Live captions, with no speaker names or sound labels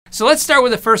So let's start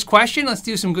with the first question. Let's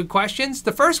do some good questions.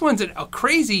 The first one's a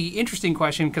crazy, interesting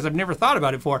question because I've never thought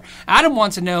about it before. Adam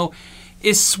wants to know,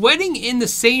 is sweating in the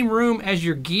same room as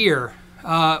your gear,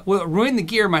 will it ruin the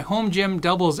gear? My home gym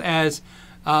doubles as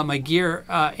my gear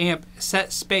amp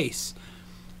set space.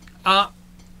 I'm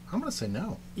going to say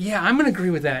no. Yeah, I'm going to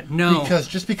agree with that. No.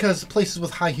 Because places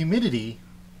with high humidity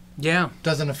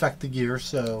doesn't affect the gear,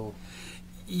 so...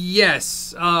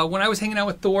 Yes. When I was hanging out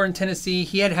with Thor in Tennessee,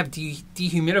 he had to have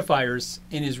dehumidifiers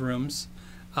in his rooms.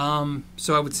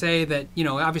 So I would say that,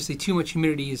 obviously too much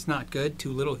humidity is not good.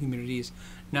 Too little humidity is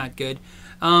not good.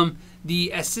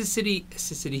 The acidity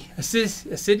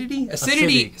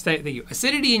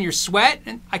in your sweat,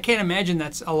 and I can't imagine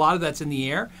a lot of that's in the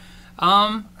air.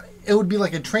 It would be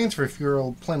like a transfer. If you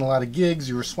were playing a lot of gigs,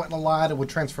 you were sweating a lot, it would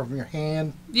transfer from your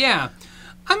hand. Yeah.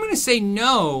 I'm going to say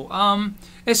no,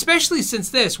 especially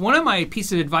since one of my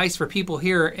pieces of advice for people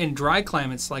here in dry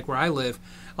climates like where I live,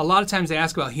 a lot of times they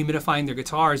ask about humidifying their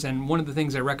guitars, and one of the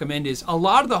things I recommend is a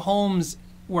lot of the homes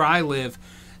where I live,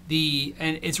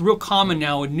 and it's real common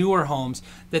now in newer homes,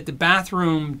 that the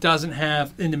bathroom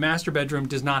in the master bedroom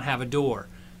does not have a door.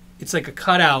 It's like a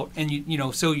cutout,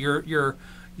 and so your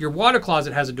water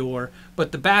closet has a door,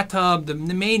 but the bathtub, the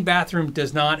main bathroom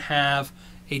does not have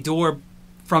a door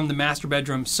from the master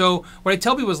bedroom. So what I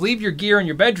tell people is leave your gear in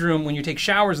your bedroom when you take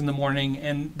showers in the morning,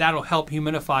 and that'll help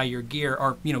humidify your gear,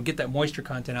 or get that moisture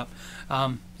content up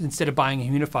instead of buying a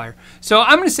humidifier. So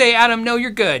I'm going to say, Adam, no,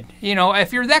 you're good.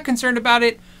 If you're that concerned about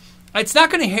it, it's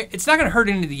not going to hurt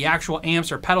into the actual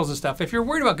amps or pedals and stuff. If you're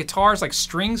worried about guitars like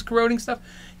strings corroding stuff,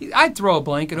 I'd throw a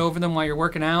blanket over them while you're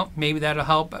working out. Maybe that'll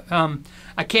help.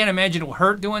 I can't imagine it will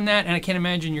hurt doing that, and I can't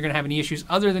imagine you're going to have any issues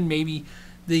other than maybe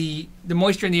the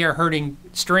moisture in the air hurting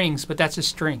strings, but that's just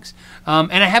strings.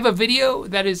 And I have a video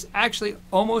that is actually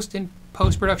almost in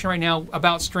post-production right now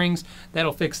about strings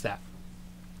that'll fix that.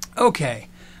 Okay.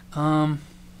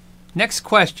 Next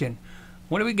question.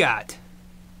 What do we got?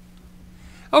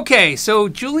 Okay, so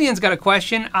Julian's got a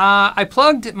question. I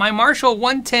plugged my Marshall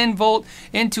 110 volt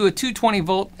into a 220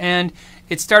 volt and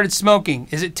it started smoking.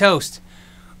 Is it toast?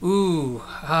 Ooh,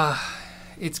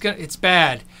 it's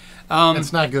bad.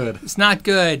 It's not good. It's not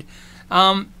good.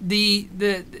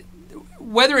 The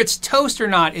whether it's toast or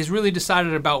not is really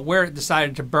decided about where it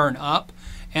decided to burn up,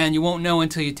 and you won't know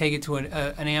until you take it to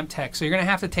an amp tech. So you're going to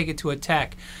have to take it to a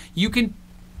tech. You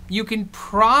can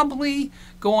probably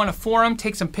go on a forum,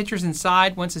 take some pictures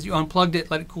inside. Once you unplugged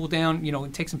it, let it cool down,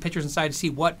 and take some pictures inside to see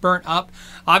what burnt up.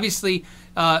 Obviously,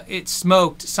 it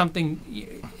smoked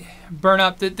something. Burn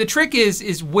up. The trick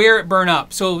is where it burned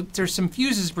up. So there's some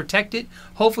fuses to protect it.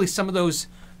 Hopefully some of those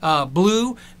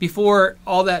blew before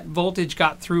all that voltage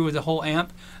got through the whole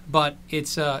amp. But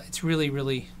it's really,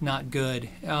 really not good.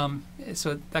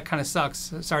 So that kind of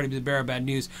sucks. Sorry to be the bearer of bad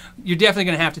news. You're definitely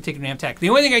going to have to take it to an amp tech. The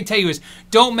only thing I can tell you is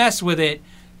don't mess with it.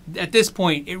 At this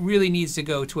point, it really needs to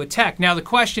go to a tech. Now, the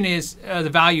question is the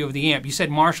value of the amp. You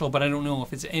said Marshall, but I don't know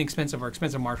if it's inexpensive or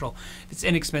expensive Marshall. If it's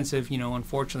inexpensive,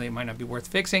 unfortunately, it might not be worth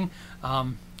fixing.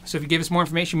 So if you give us more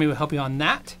information, maybe we'll help you on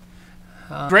that.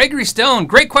 Gregory Stone,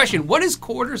 great question. What does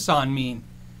quarter sawn mean?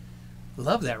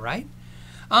 Love that, right?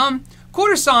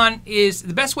 Quarter sawn is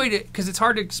the best way to, because it's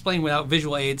hard to explain without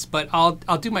visual aids, but I'll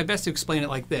do my best to explain it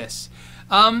like this.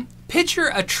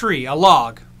 Picture a tree, a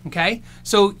log. Okay,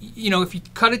 so if you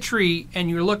cut a tree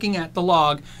and you're looking at the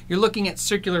log, you're looking at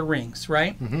circular rings,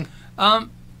 right? Mm-hmm.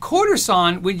 Quarter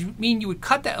sawn would mean you would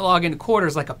cut that log into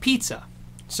quarters like a pizza.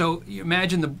 So you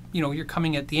imagine you're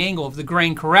coming at the angle of the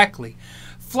grain correctly.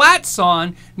 Flat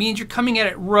sawn means you're coming at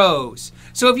it rows.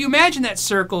 So if you imagine that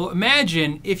circle,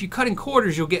 imagine if you cut in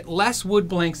quarters, you'll get less wood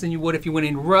blanks than you would if you went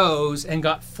in rows and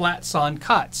got flat sawn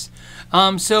cuts.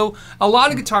 So a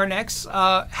lot of guitar necks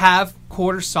have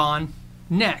quarter sawn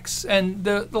necks, and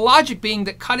the logic being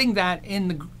that cutting that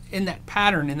in that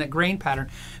pattern, in that grain pattern,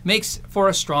 makes for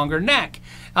a stronger neck.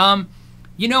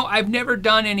 I've never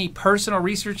done any personal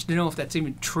research to know if that's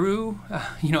even true.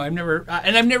 I've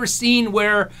never seen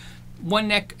where one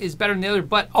neck is better than the other.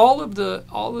 But all of the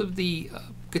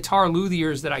guitar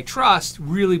luthiers that I trust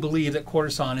really believe that quarter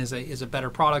sawn is a better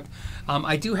product.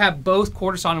 I do have both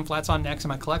quarter sawn and flat sawn necks in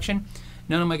my collection.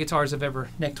 None of my guitars have ever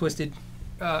neck twisted,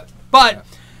 but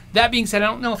that being said, I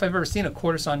don't know if I've ever seen a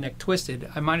quarter sawn neck twisted.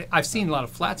 I've seen a lot of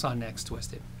flat sawn necks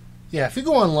twisted. Yeah, if you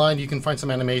go online, you can find some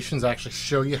animations that actually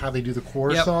show you how they do the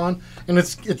quarter sawn, and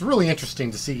it's really interesting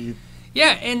to see.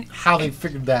 Yeah, and how they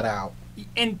figured that out.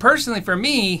 And personally, for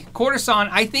me, quarter sawn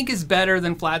I think is better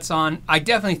than flat sawn. I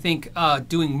definitely think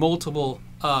doing multiple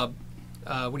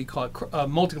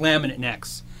multi-laminate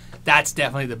necks, that's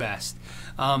definitely the best.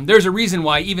 There's a reason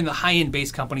why even the high-end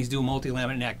bass companies do a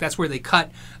multi-laminate neck. That's where they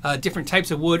cut different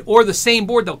types of wood, or the same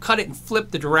board, they'll cut it and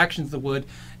flip the directions of the wood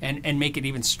and make it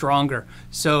even stronger.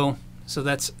 So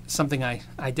that's something I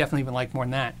definitely even like more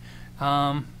than that.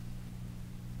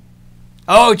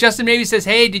 Justin maybe says,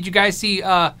 hey, did you guys see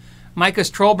Micah's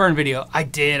troll burn video? I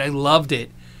did. I loved it.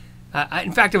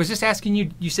 In fact, I was just asking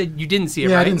you. You said you didn't see it,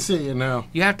 right? Yeah, I didn't see it. No.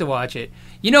 You have to watch it.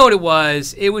 You know what it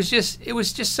was? It was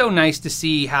just so nice to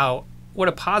see what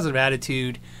a positive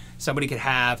attitude somebody could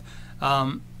have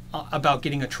about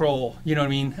getting a troll. You know what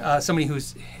I mean? Somebody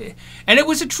who's, and it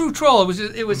was a true troll.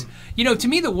 It was. You know, to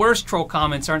me, the worst troll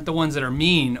comments aren't the ones that are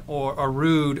mean or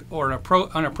rude or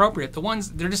inappropriate. The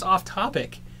ones they're just off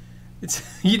topic.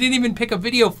 You didn't even pick a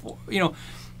video for.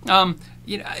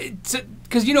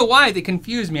 Because you know why? They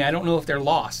confuse me. I don't know if they're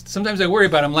lost. Sometimes I worry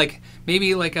about them, like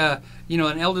maybe like an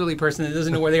elderly person that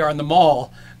doesn't know where they are in the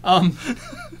mall.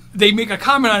 They make a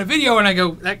comment on a video, and I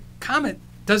go, that comment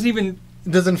doesn't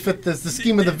fit the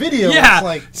scheme of the video.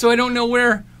 Yeah, so I don't know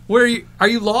where are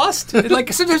you lost?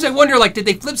 Like sometimes I wonder, like, did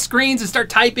they flip screens and start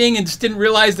typing and just didn't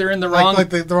realize they're in the wrong? Like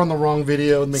they're on the wrong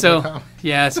video. And so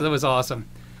that was awesome.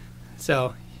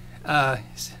 So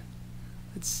let's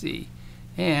see.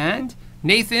 And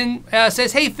Nathan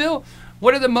says, hey, Phil,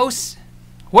 what are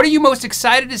you most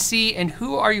excited to see, and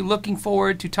who are you looking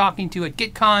forward to talking to at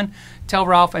GitCon? Tell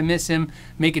Ralph I miss him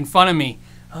making fun of me.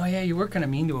 Oh, yeah, you were kind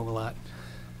of mean to him a lot.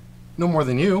 No more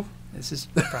than you. This is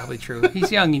probably true.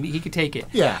 He's young. He could take it.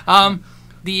 Yeah.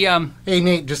 Hey,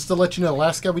 Nate, just to let you know, the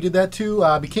last guy we did that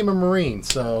to became a Marine,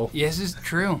 so... Yes, this is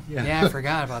true. Yeah, I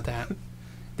forgot about that.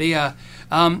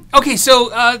 Okay, so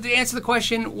to answer the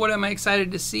question, what am I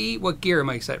excited to see? What gear am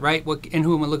I excited, right? And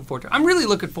who am I looking forward to? I'm really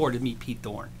looking forward to meet Pete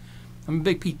Thorne. I'm a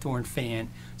big Pete Thorne fan,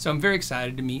 so I'm very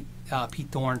excited to meet Pete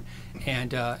Thorne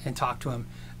and talk to him.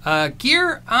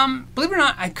 Gear, believe it or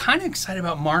not, I'm kind of excited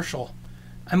about Marshall.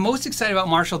 I'm most excited about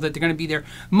Marshall that they're going to be there,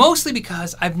 mostly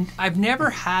because I've never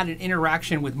had an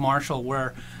interaction with Marshall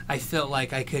where I felt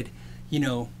like I could,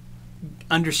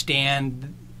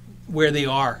 understand where they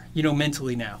are,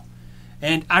 mentally now.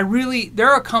 And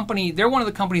they're one of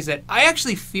the companies that I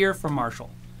actually fear for Marshall.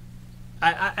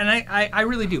 I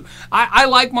really do. I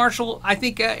like Marshall. I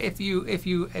think if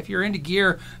you're into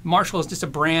gear, Marshall is just a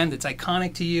brand that's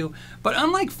iconic to you. But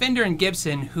unlike Fender and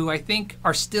Gibson, who I think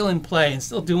are still in play and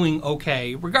still doing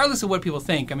okay, regardless of what people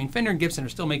think. I mean, Fender and Gibson are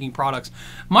still making products.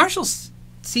 Marshall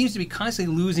seems to be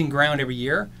constantly losing ground every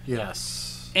year.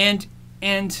 Yes. And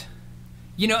there's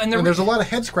a lot of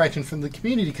head scratching from the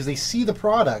community because they see the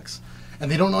products and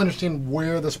they don't understand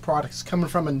where this product is coming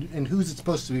from and who's it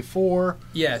supposed to be for.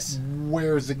 Yes.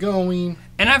 Where is it going?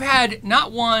 And I've had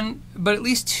not one, but at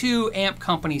least two amp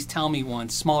companies tell me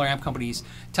once, smaller amp companies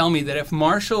tell me that if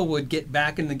Marshall would get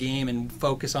back in the game and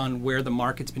focus on where the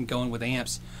market's been going with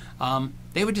amps,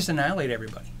 they would just annihilate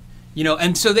everybody.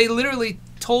 And so they literally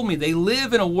told me they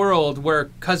live in a world where,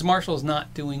 because Marshall's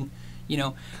not doing...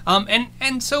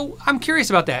 and so I'm curious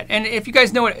about that. And if you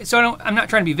guys know it, so I'm not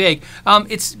trying to be vague.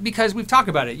 It's because we've talked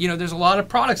about it. There's a lot of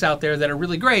products out there that are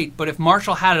really great, but if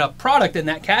Marshall had a product in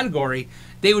that category,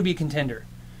 they would be a contender.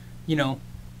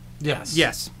 Yes.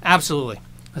 Yes, absolutely.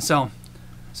 So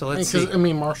let's see.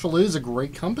 Marshall is a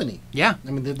great company. Yeah.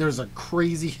 There's a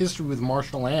crazy history with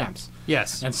Marshall amps.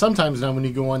 Yes. And sometimes now when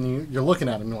you go on, you're looking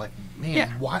at them, you're like,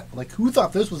 man, what? Like, who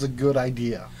thought this was a good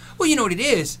idea? Well, you know what it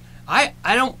is? I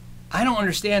don't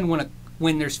understand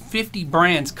when there's 50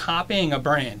 brands copying a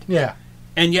brand. Yeah.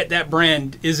 And yet that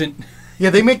brand isn't. Yeah,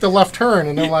 they make the left turn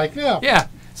and they're like, yeah. Yeah.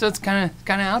 So it's kind of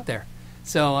out there.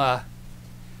 So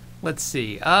let's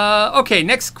see. Okay,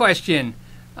 next question.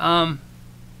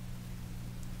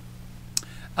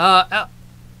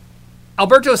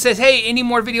 Alberto says, hey, any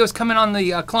more videos coming on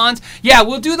the Klons? Yeah,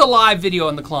 we'll do the live video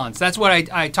on the Klons. That's what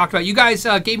I talked about. You guys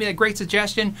gave me that great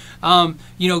suggestion,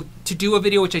 to do a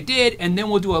video, which I did, and then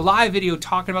we'll do a live video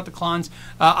talking about the Klons.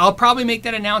 I'll probably make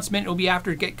that announcement. It'll be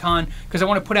after GitCon, because I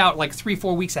want to put out like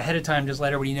 3-4 weeks ahead of time, just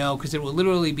let everybody know, because it will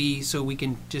literally be so we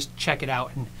can just check it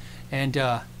out.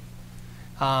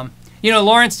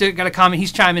 Lawrence got a comment.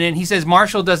 He's chiming in. He says,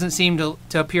 Marshall doesn't seem to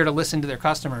appear to listen to their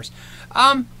customers.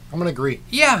 I'm going to agree.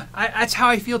 Yeah, that's how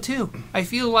I feel too. I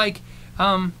feel like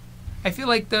and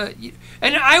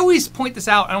I always point this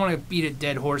out. I don't want to beat a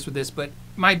dead horse with this, but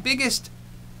my biggest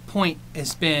point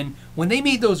has been when they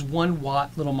made those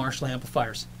 1-watt little Marshall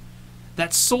amplifiers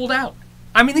that sold out.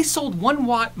 They sold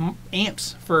 1-watt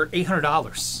amps for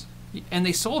 $800, and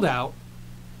they sold out,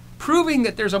 proving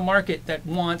that there's a market that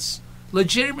wants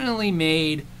legitimately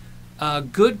made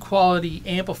good quality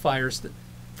amplifiers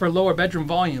for lower bedroom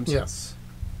volumes. Yes.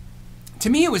 to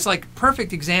me, it was like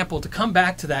perfect example to come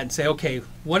back to that and say, okay,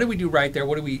 what did we do right there?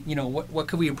 What do we, what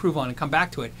could we improve on and come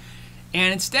back to it?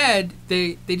 And instead,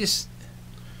 they just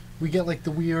we get like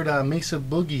the weird Mesa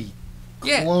Boogie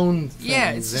yeah clone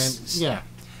yeah things. Yeah.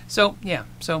 So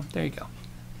there you go.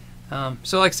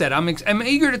 So like I said, I'm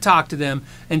eager to talk to them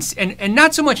and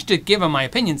not so much to give them my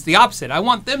opinions. The opposite. I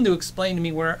want them to explain to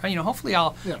me where hopefully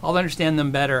I'll understand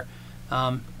them better.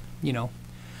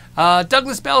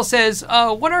 Douglas Bell says,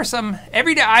 what are some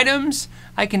everyday items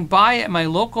I can buy at my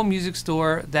local music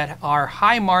store that are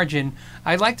high margin?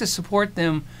 I'd like to support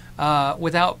them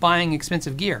without buying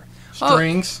expensive gear.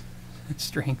 Strings.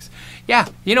 Strings. Yeah.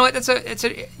 You know what? That's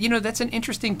an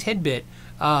interesting tidbit.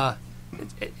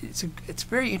 It's a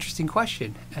very interesting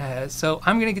question. So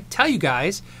I'm going to tell you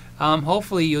guys.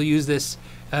 Hopefully you'll use this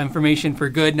information for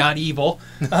good, not evil,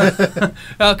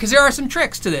 because there are some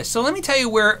tricks to this. So let me tell you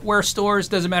where stores,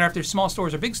 doesn't matter if they're small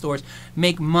stores or big stores,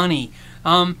 make money.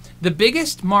 The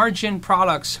biggest margin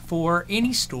products for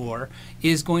any store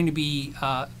is going to be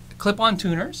clip-on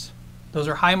tuners. Those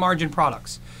are high margin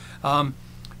products.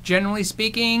 Generally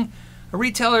speaking, a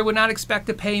retailer would not expect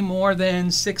to pay more than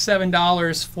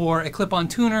 $6-7 for a clip-on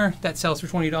tuner that sells for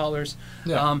 $20.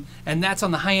 Yeah. And that's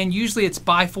on the high end. Usually it's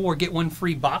buy 4, get 1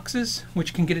 free boxes,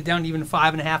 which can get it down to even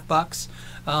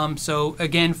 $5.50. So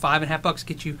again, $5.50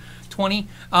 get you 20.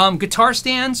 Guitar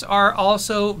stands are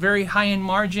also very high-end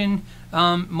margin.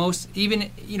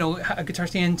 Guitar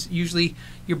stands, usually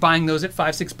you're buying those at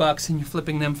 $5-6 and you're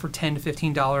flipping them for $10 to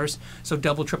 $15. So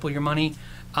double, triple your money.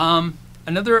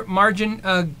 Another margin,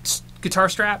 guitar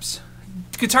straps.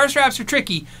 Guitar straps are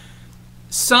tricky.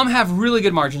 Some have really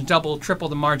good margins, double, triple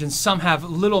the margins. Some have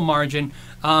little margin.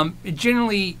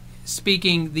 Generally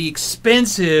speaking, the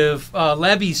expensive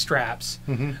Levy straps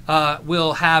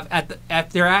will have if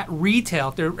they're at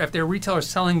retail, if their retailer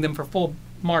selling them for full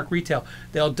mark retail,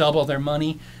 they'll double their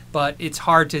money. But it's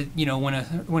hard to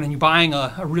when you're buying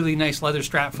a really nice leather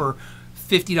strap for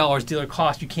 $50 dealer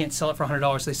cost, you can't sell it for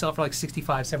 $100. They sell it for like $65,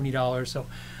 $70. So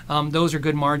those are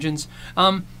good margins.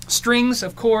 Strings,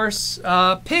 of course.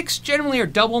 Picks generally are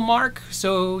double mark,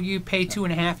 so you pay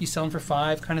 $2.50, you sell them for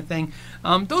 $5, kind of thing.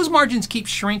 Those margins keep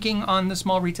shrinking on the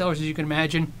small retailers, as you can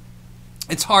imagine.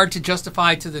 It's hard to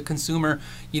justify to the consumer,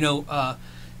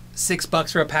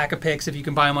 $6 for a pack of picks if you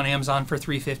can buy them on Amazon for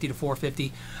 $3.50 to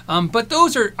 $4.50. But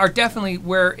those are definitely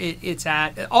where it's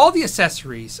at. All the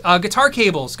accessories, guitar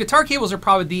cables. Guitar cables are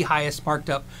probably the highest marked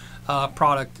up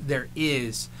product there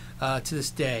is to this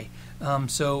day.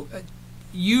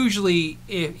 Usually,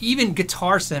 even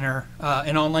Guitar Center,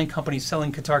 an online company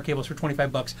selling guitar cables for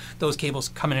 $25, those cables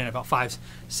coming in at about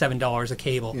 $5-7 a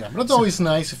cable. Yeah, but it's always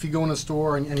nice if you go in a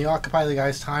store and you occupy the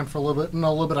guy's time for a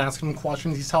little bit, asking him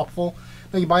questions. He's helpful.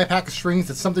 You buy a pack of strings.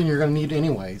 It's something you're going to need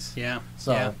anyways. Yeah.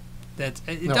 So yeah.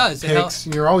 It does. Picks.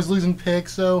 You're always losing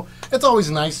picks, so it's always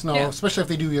nice to know, especially if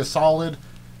they do you a solid.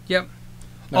 Yep.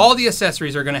 No. All the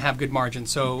accessories are going to have good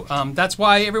margins, so that's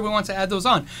why everyone wants to add those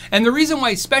on. And the reason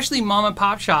why, especially mom and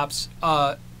pop shops,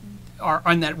 are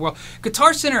on that world.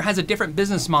 Guitar Center has a different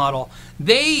business model.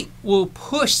 They will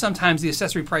push sometimes the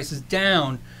accessory prices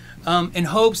down in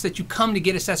hopes that you come to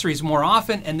get accessories more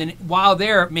often, and then while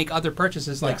there, make other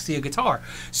purchases like see a guitar.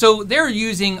 So they're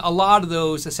using a lot of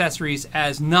those accessories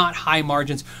as not high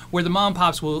margins, where the mom and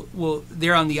pops will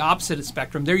they're on the opposite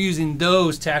spectrum. They're using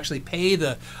those to actually pay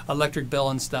the electric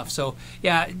bill and stuff. So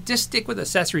yeah, just stick with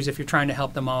accessories if you're trying to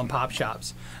help the mom and pop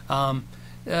shops.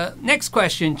 Next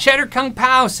question. Cheddar Kung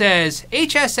Pao says,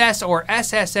 HSS or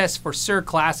SSS for Sur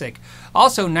Classic.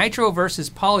 Also, Nitro versus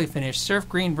Polyfinish. Surf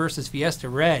Green versus Fiesta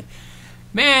Red.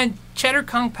 Man, Cheddar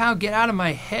Kung Pao, get out of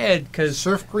my head. Because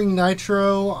Surf Green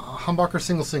Nitro, Humbucker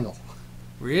single.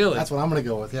 Really? That's what I'm going to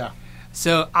go with, yeah.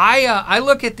 So I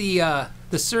look at the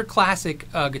Sur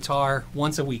Classic guitar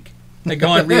once a week. I go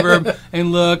on Reverb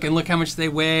and look how much they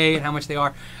weigh and how much they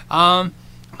are.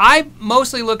 I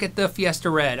mostly look at the Fiesta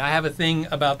Red. I have a thing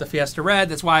about the Fiesta Red.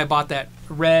 That's why I bought that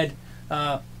red,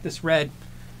 this red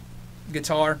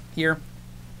guitar here.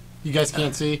 You guys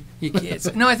can't see?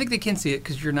 No, I think they can see it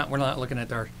because we're not looking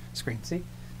at our screen. See?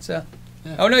 So,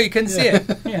 oh no, you couldn't see it.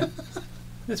 Yeah,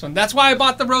 this one. That's why I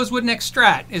bought the Rosewood Neck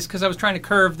Strat. Is because I was trying to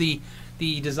curve the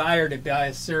desire to buy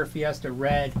a Sur Fiesta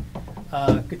Red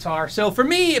guitar. So for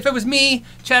me, if it was me,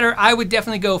 Cheddar, I would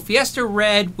definitely go Fiesta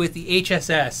Red with the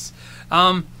HSS.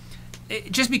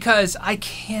 Just because I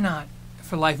cannot,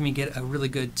 for the life of me, get a really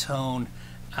good tone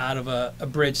out of a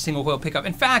bridge single coil pickup.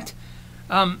 In fact,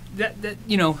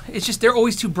 it's just they're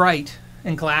always too bright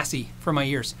and glassy for my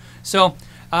ears. So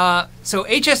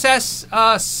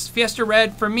HSS Fiesta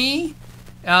Red for me,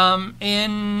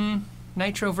 in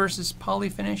Nitro versus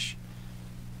Polyfinish.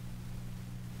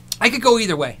 I could go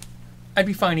either way. I'd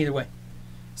be fine either way.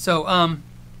 So,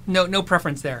 no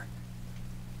preference there.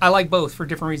 I like both for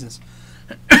different reasons.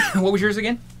 What was yours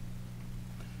again?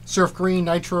 Surf Green,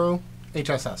 Nitro,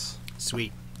 HSS.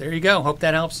 Sweet. There you go. Hope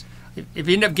that helps. If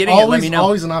you end up getting Always, it, let me know.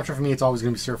 always an option for me. It's always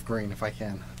going to be Surf Green if I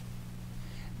can.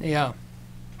 Yeah.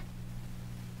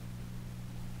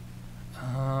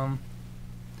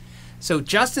 So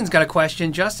Justin's got a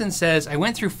question. Justin says, I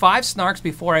went through 5 snarks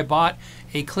before I bought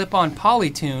a clip-on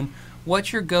Polytune.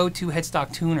 What's your go-to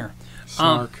headstock tuner?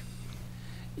 Snark.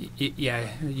 Yeah,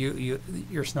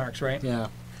 your snarks, right? Yeah.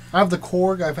 I have the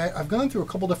Korg. I've gone through a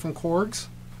couple different Korgs.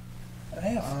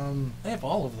 I have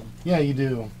all of them. Yeah, you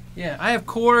do. Yeah, I have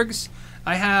Korgs.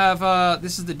 I have,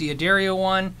 this is the Diodario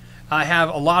one. I have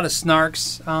a lot of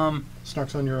snarks.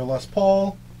 Snarks on your Les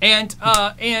Paul.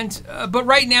 But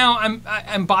right now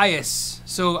I'm biased,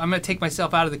 so I'm gonna take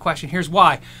myself out of the question. Here's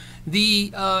why: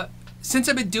 since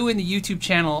I've been doing the YouTube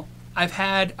channel, I've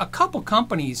had a couple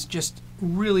companies just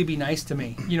really be nice to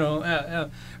me,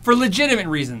 for legitimate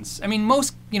reasons. I mean,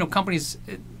 most companies,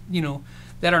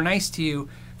 that are nice to you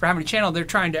for having a channel, they're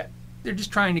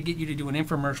just trying to get you to do an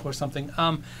infomercial or something.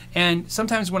 And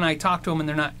sometimes when I talk to them and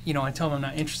they're not, I tell them I'm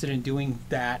not interested in doing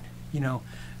that,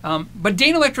 But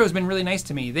Dane Electro has been really nice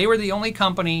to me. They were the only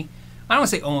company, I don't want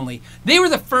to say only, they were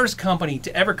the first company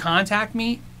to ever contact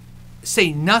me,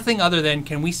 say nothing other than,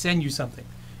 can we send you something?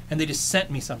 And they just sent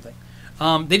me something.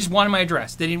 They just wanted my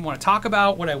address. They didn't want to talk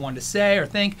about what I wanted to say or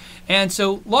think. And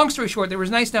so, long story short, they were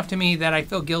nice enough to me that I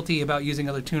feel guilty about using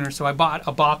other tuners. So I bought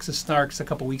a box of Snarks a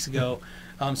couple weeks ago.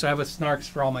 So I have a Snarks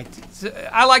for all my...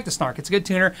 I like the Snark. It's a good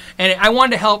tuner. And I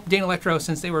wanted to help Dane Electro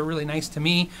since they were really nice to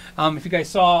me. If you guys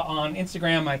saw on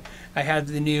Instagram, I had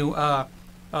the new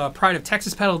Pride of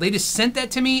Texas pedal. They just sent that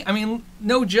to me. I mean,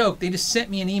 no joke. They just sent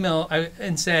me an email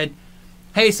and said,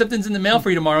 hey, something's in the mail for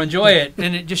you tomorrow. Enjoy it.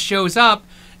 And it just shows up.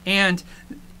 And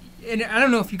I don't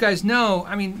know if you guys know,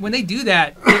 I mean, when they do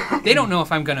that, they don't know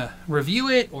if I'm going to review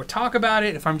it or talk about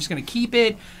it, if I'm just going to keep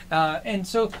it. And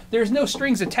so there's no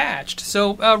strings attached.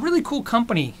 So really cool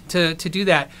company to do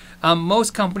that.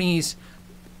 Most companies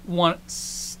want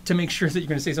to make sure that you're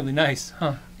going to say something nice.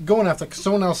 Huh? Going after,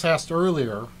 someone else asked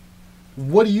earlier,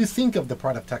 what do you think of the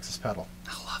Pride of Texas pedal?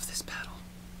 I love this pedal.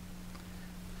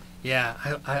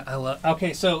 Yeah, I love.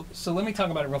 Okay, so let me talk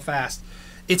about it real fast.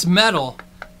 It's metal.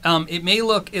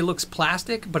 It looks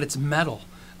plastic, but it's metal.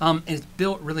 And it's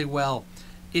built really well.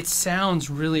 It sounds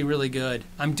really, really good.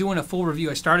 I'm doing a full review.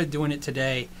 I started doing it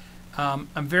today. I'm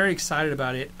very excited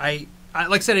about it. I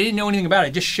like I said, I didn't know anything about it.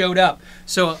 It just showed up.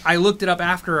 So I looked it up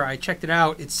after I checked it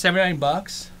out. It's $79.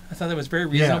 I thought that was very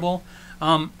reasonable.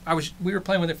 Yeah. We were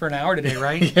playing with it for an hour today,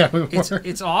 right? Yeah, we were.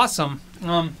 It's awesome.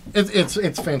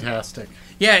 It's fantastic.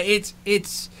 Yeah,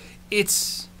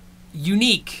 it's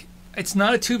unique. It's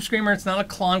not a Tube Screamer. It's not a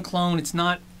Klon clone. It's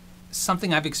not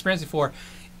something I've experienced before.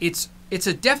 It's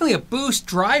definitely a boost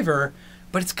driver,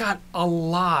 but it's got a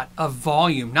lot of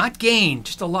volume. Not gain,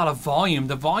 just a lot of volume.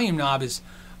 The volume knob is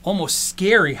almost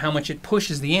scary how much it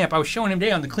pushes the amp. I was showing him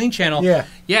today on the Clean channel. Yeah,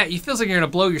 it feels like you're going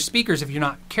to blow your speakers if you're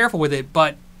not careful with it,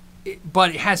 but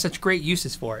it has such great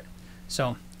uses for it.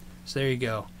 So there you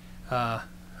go.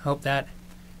 Hope that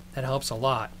helps a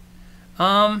lot.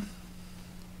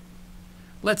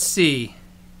 Let's see.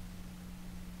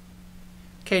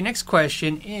 Okay, next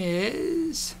question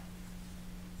is...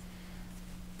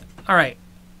 All right.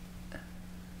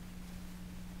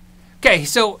 Okay,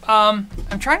 so I'm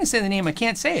trying to say the name. I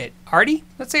can't say it. Artie?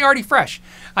 Let's say Artie Fresh.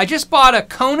 I just bought a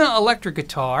Kona electric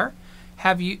guitar.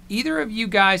 Have either of you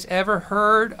guys ever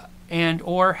heard and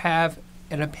or have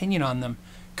an opinion on them?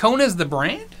 Kona's the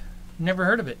brand? Never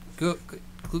heard of it.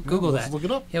 Google that. Look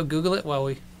it up. Google it while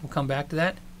we'll come back to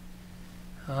that.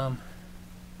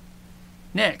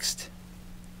 Next.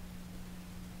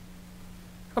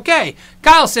 Okay,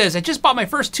 Kyle says, I just bought my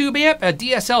first tube amp, a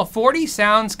DSL 40.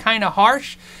 Sounds kind of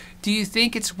harsh. Do you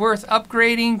think it's worth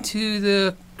upgrading to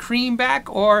the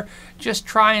Creamback or just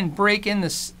try and break in the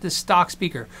stock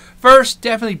speaker? First,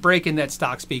 definitely break in that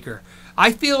stock speaker.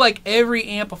 I feel like every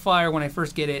amplifier when I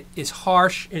first get it is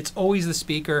harsh. It's always the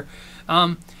speaker.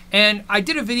 And I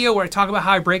did a video where I talk about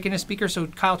how I break in a speaker, so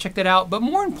Kyle, check that out. But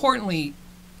more importantly,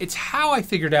 it's how I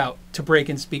figured out to break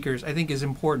in speakers I think is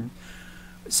important.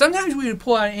 Sometimes we would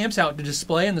pull our amps out to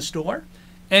display in the store,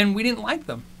 and we didn't like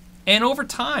them. And over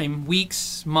time,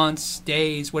 weeks, months,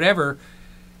 days, whatever,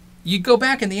 you go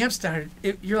back and the amp started,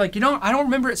 you're like, I don't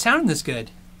remember it sounding this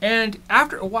good. And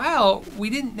after a while,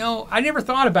 we didn't know, I never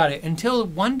thought about it until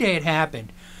one day it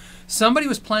happened. somebody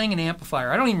was playing an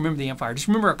amplifier. I don't even remember the amplifier. I just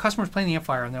remember a customer was playing the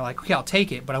amplifier, and they're like, okay, I'll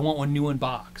take it, but I want one new in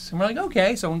box. And we're like,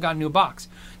 okay. So someone got a new box.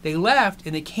 They left,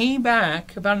 and they came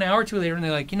back about an hour or two later, and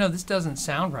they're like, this doesn't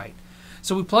sound right.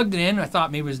 So we plugged it in. I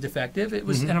thought maybe it was defective. It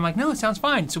was, and I'm like, no, it sounds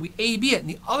fine. So we A/B it, and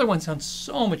the other one sounds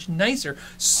so much nicer,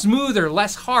 smoother,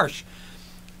 less harsh.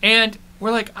 And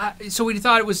we're like, so we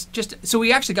thought it was just. So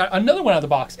we actually got another one out of the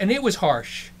box, and it was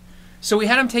harsh. So we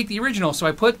had him take the original. So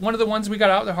I put one of the ones we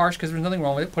got out of the harsh because there's nothing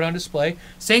wrong with it. Put it on display.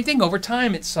 Same thing over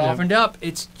time. It softened up.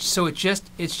 It's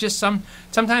just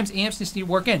sometimes amps just need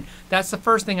work in. That's the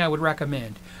first thing I would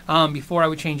recommend before I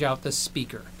would change out the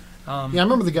speaker. I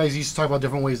remember the guys used to talk about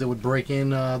different ways they would break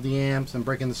in the amps and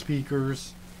break in the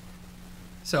speakers.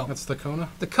 So that's the Kona.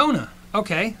 The Kona.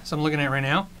 Okay, so I'm looking at it right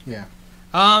now. Yeah.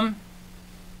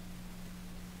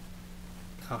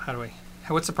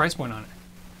 What's the price point on it?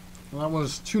 Well, that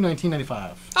was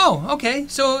 $219.95. Oh, okay.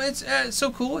 So it's so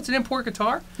cool. It's an import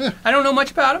guitar. Yeah. I don't know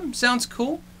much about them. Sounds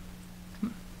cool.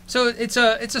 So it's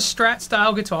a Strat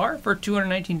style guitar for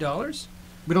 $219.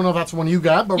 We don't know if that's the one you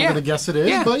got, but we're going to guess it is.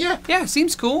 Yeah. But yeah. Yeah,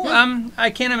 seems cool. Yeah. I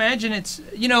can't imagine it's,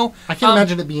 I can't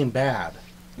imagine it being bad.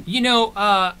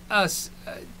 I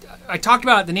talked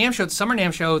about at the NAMM show, the summer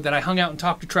NAMM show, that I hung out and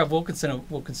talked to Trev Wilkinson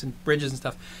of Wilkinson Bridges and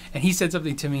stuff. And he said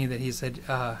something to me that he said,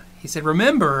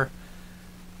 remember,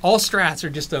 all Strats are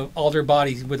just an alder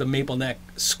body with a maple neck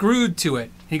screwed to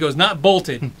it. He goes, not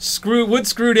bolted, wood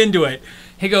screwed into it.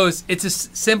 He goes, it's as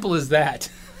simple as that.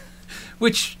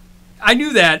 Which... I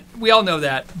knew that. We all know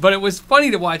that. But it was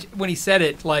funny to watch when he said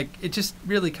it. Like, it just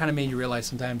really kind of made you realize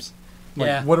sometimes.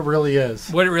 What it really is.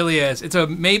 What it really is. It's a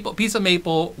piece of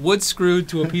maple, wood screwed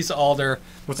to a piece of alder.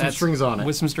 With some strings on it.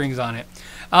 With some strings on it.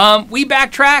 We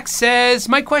Backtrack says,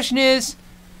 my question is...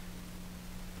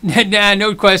 Nah,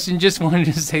 no question. Just wanted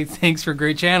to say thanks for a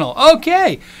great channel.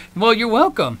 Okay. Well, you're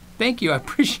welcome. Thank you. I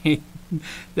appreciate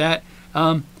that.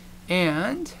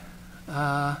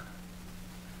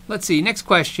 Let's see. Next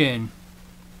question.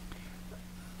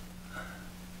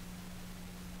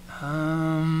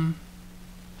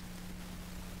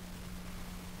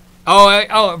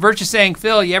 Virtue saying,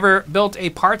 Phil, you ever built a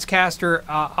parts caster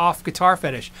off Guitar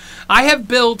Fetish? I have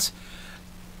built.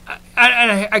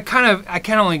 I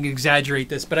can only exaggerate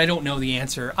this, but I don't know the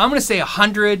answer. I'm going to say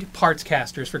 100 parts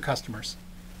casters for customers,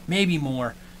 maybe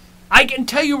more. I can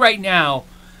tell you right now,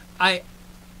 I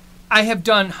have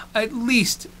done at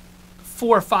least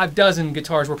 4 or 5 dozen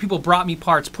guitars where people brought me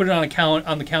parts, put it on the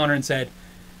counter, and said,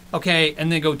 "Okay,"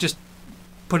 and then go just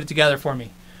put it together for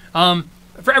me.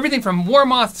 For everything from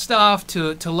Warmoth stuff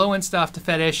to low end stuff to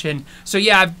Fetish, and so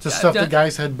yeah, stuff the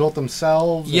guys had built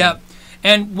themselves. Yep.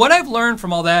 And what I've learned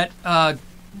from all that,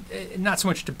 not so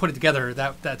much to put it together,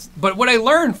 but what I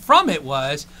learned from it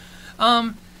was,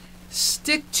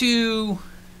 stick to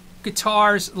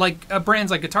guitars like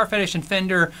brands like Guitar Fetish and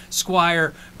Fender,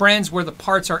 Squier, brands where the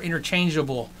parts are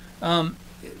interchangeable. A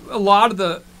lot of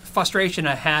the frustration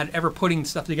I had ever putting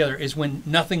stuff together is when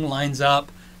nothing lines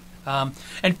up.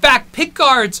 In fact, pick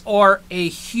guards are a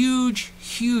huge,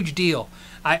 huge deal.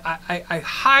 I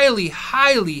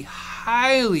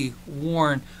highly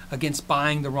warn against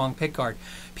buying the wrong pick guard.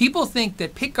 People think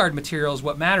that pick guard material is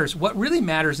what matters. What really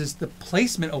matters is the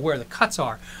placement of where the cuts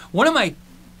are. One of my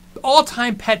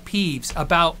all-time pet peeves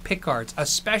about pick guards,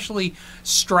 especially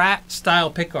Strat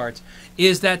style pick guards,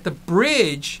 is that the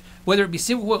bridge, whether it be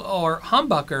single or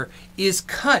humbucker, is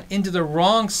cut into the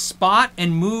wrong spot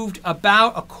and moved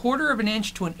about 1/4 of an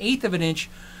inch to 1/8 of an inch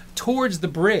towards the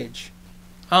bridge.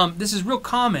 This is real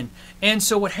common, and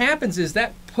so what happens is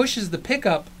that pushes the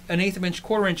pickup 1/8 of an inch,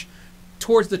 1/4 inch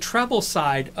towards the treble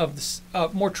side of the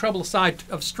more treble side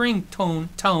of string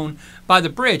tone by the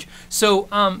bridge. So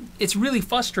it's really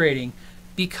frustrating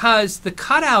because the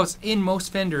cutouts in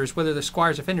most Fenders, whether they're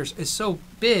Squiers or Fenders, is so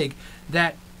big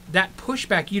that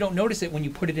pushback, you don't notice it when you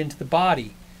put it into the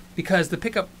body because the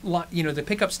pickup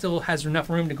still has enough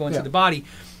room to go into the body.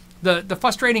 The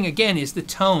frustrating again is the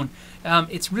tone.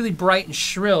 It's really bright and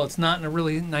shrill. It's not in a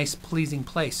really nice, pleasing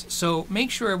place. So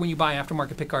make sure when you buy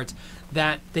aftermarket pickguards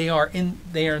that they are in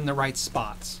the right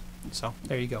spots. So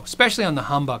there you go. Especially on the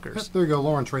humbuckers. There you go,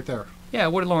 Lawrence, right there. Yeah.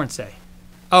 What did Lawrence say?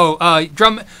 Oh,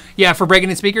 drum. Yeah, for breaking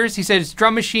in speakers. He said it's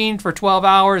drum machine for 12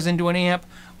 hours into an amp,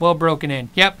 well broken in.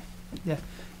 Yep. Yeah.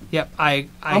 Yep. I'm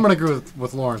going to agree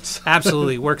with Lawrence.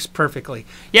 Absolutely works perfectly.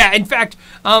 Yeah. In fact.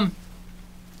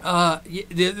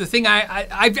 The thing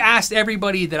I've asked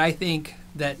everybody that I think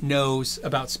that knows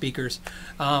about speakers,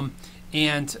 and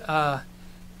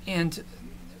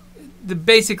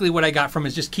basically what I got from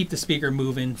is just keep the speaker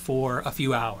moving for a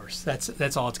few hours.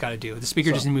 That's all it's got to do. The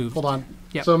speaker just moves. Hold on.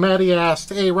 Yep. So Maddie asked,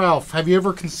 "Hey Ralph, have you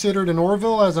ever considered an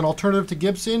Orville as an alternative to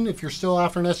Gibson if you're still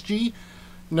after an SG?"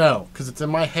 No, because it's in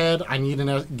my head. I need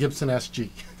a Gibson SG.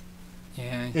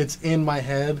 Yeah. It's in my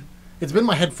head. It's been in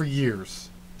my head for years.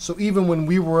 So even when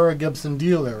we were a Gibson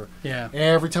dealer, Yeah.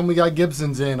 every time we got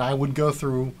Gibsons in, I would go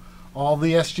through all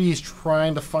the SGs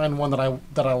trying to find one that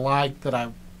I liked, that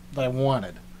I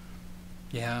wanted.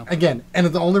 Yeah. Again, and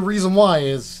the only reason why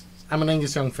is I'm an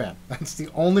Angus Young fan. That's the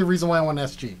only reason why I want an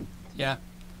SG. Yeah.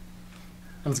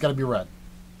 And it's got to be red.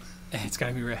 It's got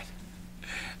to be red.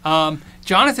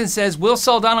 Jonathan says, will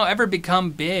Soldano ever become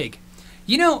big?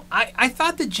 You know, I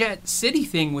thought the Jet City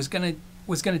thing was gonna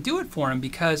do it for him,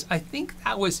 because I think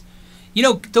that was, you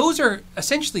know, those are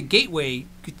essentially gateway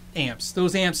amps.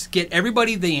 Those amps get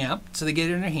everybody the amp, so they get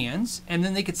it in their hands, and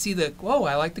then they could see whoa,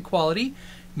 I like the quality.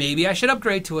 Maybe I should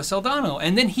upgrade to a Soldano.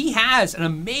 And then he has an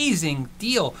amazing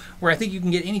deal where I think you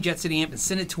can get any Jet City amp and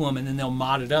send it to him, and then they'll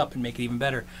mod it up and make it even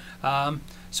better.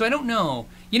 So I don't know.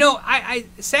 You know, I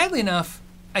sadly enough,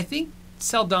 I think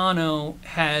Soldano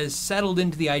has settled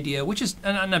into the idea, which is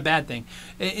not a bad thing,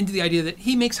 into the idea that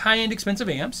he makes high-end expensive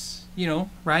amps, you know,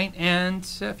 right? And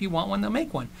if you want one, they'll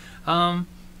make one.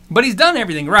 But he's done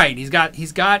everything right. He's got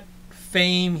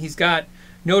fame. He's got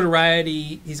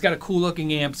notoriety. He's got a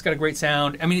cool-looking amp. It's got a great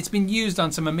sound. I mean, it's been used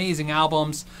on some amazing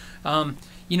albums.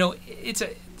 You know,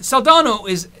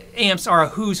 Soldano amps are a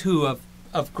who's who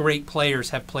of great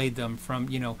players have played them, from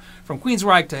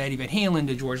Queensryche to Eddie Van Halen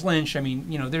to George Lynch. I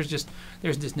mean, you know, there's just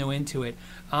no end to it.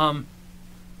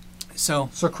 So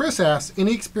Chris asks,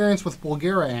 any experience with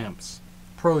Bulgara amps?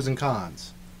 Pros and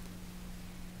cons.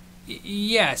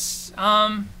 Yes,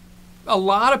 a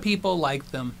lot of people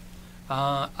like them.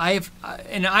 I've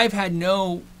had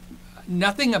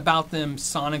nothing about them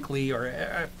sonically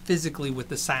or physically with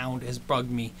the sound has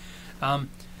bugged me.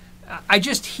 I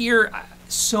just hear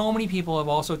so many people have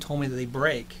also told me that they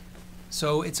break,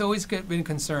 so it's always been a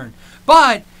concern.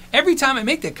 But every time I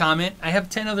make that comment, I have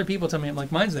 10 other people tell me, I'm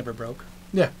like, mine's never broke.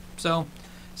 Yeah. So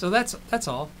that's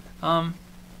all.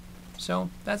 So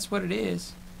that's what it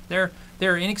is. They're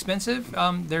inexpensive.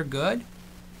 They're good.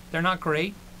 They're not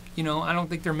great. You know, I don't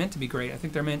think they're meant to be great. I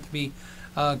think they're meant to be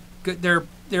good.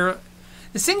 They're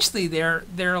essentially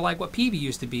they're like what Peavey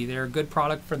used to be. They're a good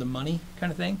product for the money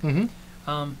kind of thing.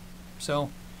 Mm-hmm. So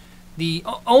the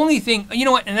only thing, you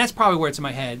know what, and that's probably where it's in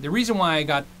my head. The reason why I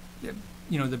got,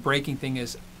 you know, the breaking thing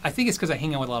is, I think it's because I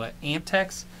hang out with a lot of amp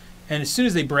techs, and as soon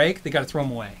as they break, they got to throw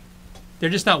them away. They're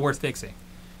just not worth fixing.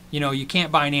 You know, you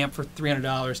can't buy an amp for $300,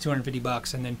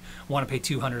 $250, and then want to pay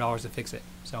 $200 to fix it.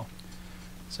 So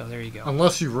there you go.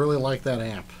 Unless you really like that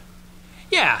amp.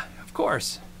 Yeah, of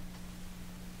course.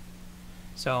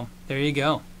 So there you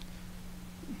go.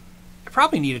 I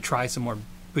probably need to try some more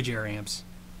Bajera amps.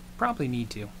 Probably need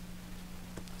to.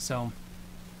 So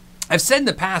I've said in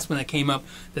the past when that came up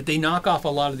that they knock off a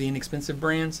lot of the inexpensive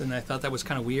brands, and I thought that was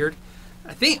kind of weird.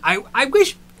 I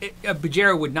wish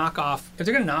Bajera would knock off, if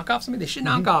they're going to knock off something, they should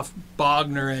knock off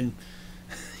Bogner and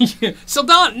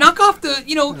Soldano. Knock off the,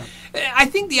 you know, I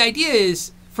think the idea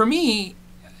is, for me,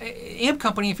 amp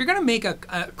company, if you're going to make a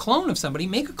clone of somebody,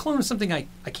 make a clone of something I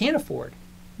can't afford.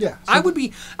 Yeah. So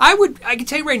I can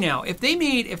tell you right now, if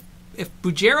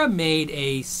Bajera made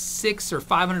a $600 or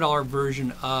 $500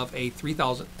 version of a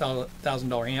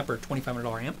 $3,000 amp or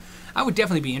 $2,500 amp, I would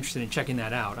definitely be interested in checking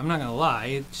that out. I'm not going to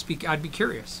lie. I'd be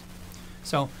curious.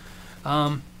 So,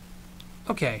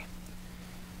 okay.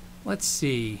 Let's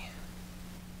see.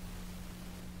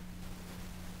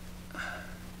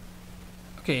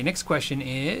 Okay, next question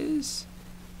is...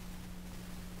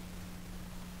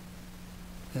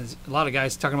 There's a lot of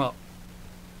guys talking about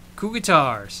cool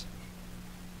guitars.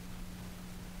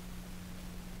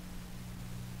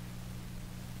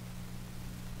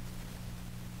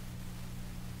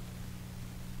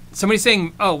 Somebody's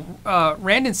saying,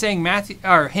 Randon's saying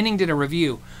Henning did a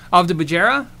review of the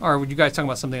Bajera, or would you guys talking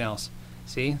about something else?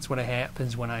 See, that's what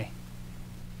happens when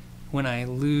I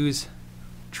lose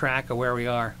track of where we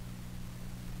are.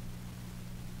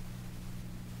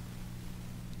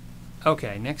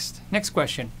 Okay, next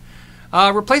question.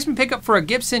 Replacement pickup for a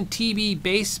Gibson TB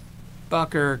bass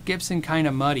bucker. Gibson kind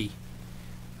of muddy.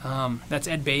 That's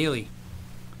Ed Bailey.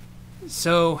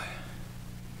 So,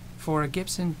 for a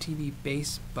Gibson TB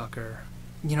bass bucker,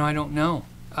 you know, I don't know.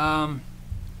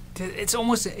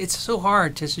 It's so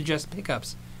hard to suggest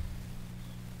pickups.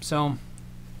 So,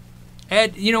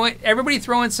 Ed, you know what? Everybody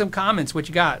throw in some comments. What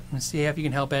you got? Let's see if you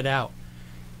can help Ed out.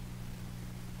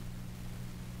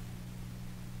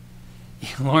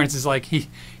 Lawrence is like, he's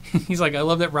like, I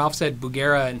love that Ralph said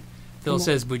Bulgara and Phil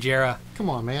says Bujera. Come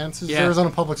on, man. This is Yeah. Arizona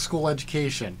public school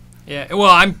education. Yeah. Well,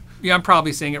 I'm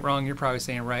probably saying it wrong. You're probably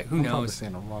saying it right. Who I'm probably knows?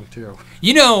 saying it wrong, too.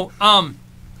 You know,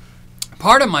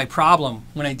 part of my problem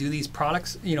when I do these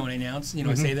products, when I announce,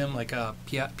 I say them like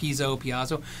Pizzo,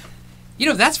 Piazzo,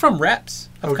 that's from reps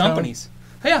of Otone? companies.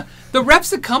 Yeah, the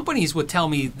reps of companies would tell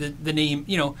me the name.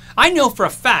 I know for a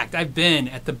fact I've been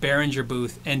at the Behringer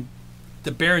booth and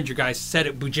the Behringer guys said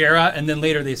it Bujera, and then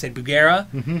later they said Bugera,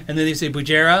 and then they say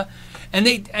Bujera, and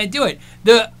I do it.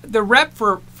 The rep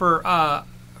for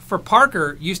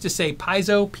Parker used to say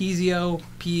Pizzo, Pizio,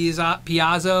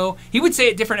 Piazzo. He would say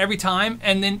it different every time,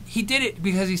 and then he did it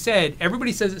because he said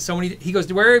everybody says it so many. He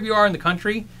goes, wherever you are in the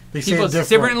country, They say people it different.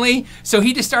 differently. So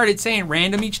he just started saying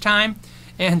random each time,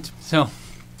 and so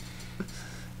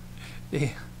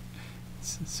it's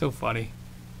so funny.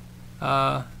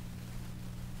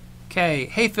 Okay,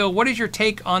 hey Phil, what is your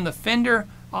take on the Fender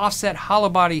offset hollow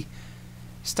body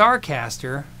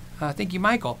Starcaster? Thank you,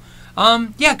 Michael.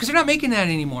 Yeah, because they're not making that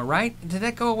anymore, right? Did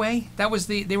that go away? That was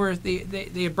they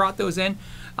had brought those in.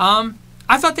 I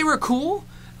thought they were cool.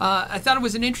 I thought it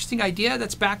was an interesting idea.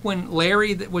 That's back when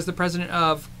Larry was the president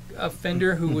of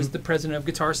Fender, who was the president of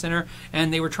Guitar Center,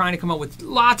 and they were trying to come up with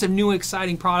lots of new,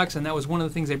 exciting products, and that was one of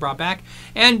the things they brought back.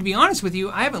 And to be honest with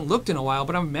you, I haven't looked in a while,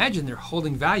 but I imagine they're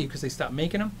holding value because they stopped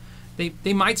making them.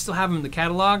 They might still have them in the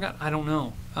catalog. I don't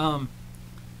know.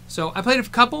 So I played a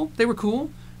couple. They were cool.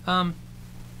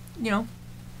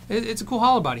 It's a cool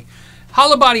hollow body.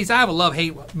 Hollow bodies, I have a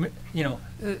love-hate.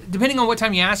 Depending on what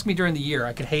time you ask me during the year,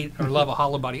 I could hate or love a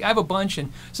hollow body. I have a bunch,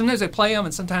 and sometimes I play them,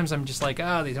 and sometimes I'm just like,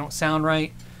 they don't sound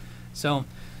right. So,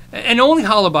 and only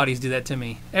hollow bodies do that to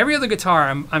me. Every other guitar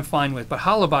I'm fine with, but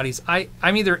hollow bodies,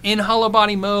 I'm either in hollow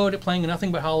body mode, playing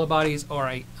nothing but hollow bodies, or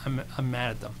I'm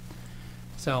mad at them.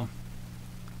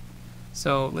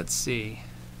 So let's see.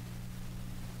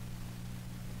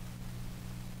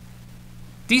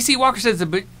 DC Walker says the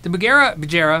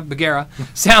Bugera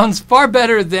sounds far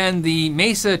better than the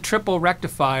Mesa triple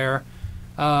rectifier.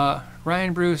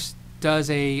 Ryan Bruce does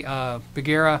a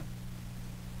Bugera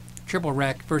triple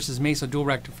rec versus Mesa dual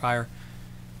rectifier.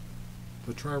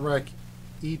 The Tri-Rec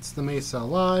eats the Mesa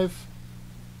alive.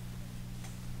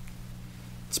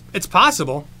 It's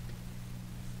possible.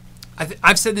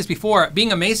 I've said this before.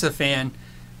 Being a Mesa fan,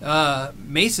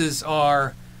 Mesas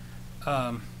are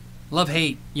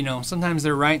love-hate. Sometimes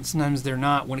they're right and sometimes they're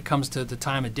not when it comes to the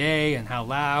time of day and how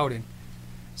loud. And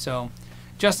so,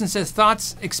 Justin says,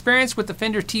 thoughts, experience with the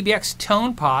Fender TBX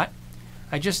tone pot.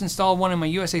 I just installed one in my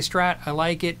USA Strat. I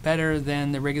like it better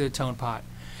than the regular tone pot.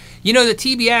 The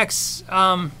TBX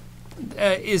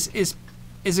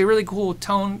is a really cool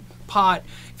tone pot.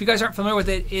 If you guys aren't familiar with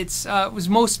it, it was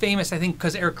most famous, I think,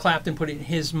 because Eric Clapton put it in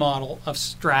his model of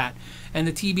Strat. And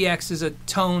the TBX is a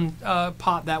tone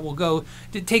pot that will go.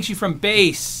 It takes you from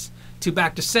bass to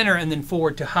back to center and then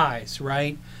forward to highs,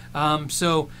 right?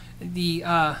 So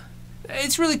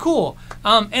it's really cool,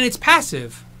 and it's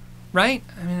passive, right?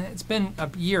 I mean, it's been a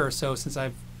year or so since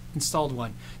I've installed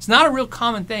one. It's not a real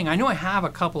common thing. I know I have a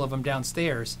couple of them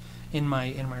downstairs in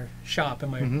my shop in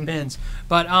my bins,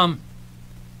 but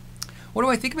what do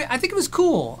I think of it? I think it was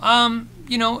cool.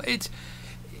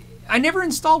 I never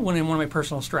installed one in one of my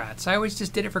personal Strats. I always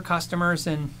just did it for customers,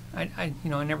 and I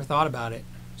never thought about it.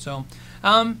 So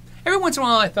every once in a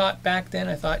while, I thought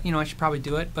I should probably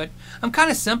do it. But I'm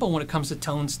kind of simple when it comes to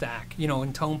tone stack,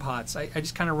 in tone pots. I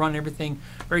just kind of run everything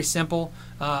very simple.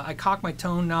 I cock my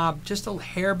tone knob just a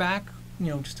hair back,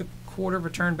 just a quarter of a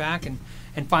turn back, and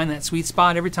find that sweet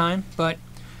spot every time. But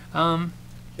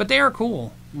they are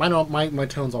cool. My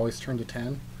tone's always turned to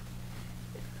 10.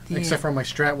 Yeah. Except for my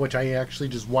Strat, which I actually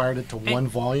just wired it to one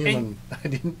volume, and I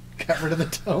didn't get rid of the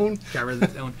tone. Got rid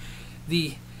of the tone.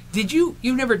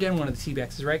 You've never done one of the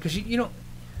TBXs, right? Because you don't.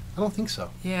 I don't think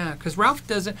so. Yeah, because Ralph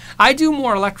doesn't. I do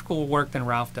more electrical work than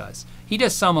Ralph does. He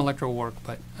does some electrical work,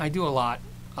 but I do a lot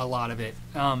of it.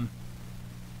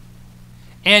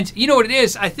 And you know what it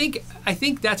is? I think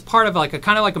that's part of like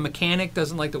a mechanic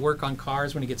doesn't like to work on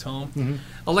cars when he gets home. Mm-hmm.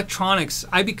 Electronics,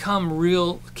 I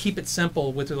become keep it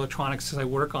simple with electronics because I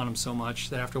work on them so much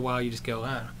that after a while you just go,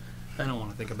 I don't want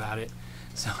to think about it.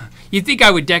 So you'd think I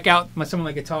would deck out some of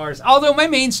my guitars, although my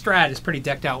main Strat is pretty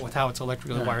decked out with how it's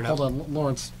electrically wired up. Hold on,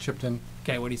 Lawrence chipped in.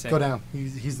 Okay, what do you say? Go down.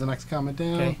 He's the next comment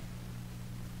down. Okay.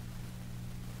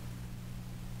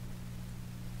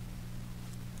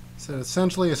 So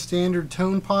essentially a standard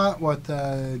tone pot with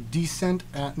descent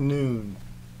at noon.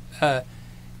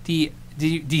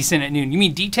 Descent at noon. You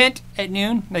mean detent at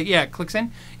noon? Like, yeah, it clicks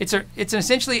in. It's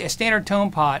essentially a standard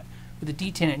tone pot with a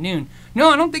detent at noon.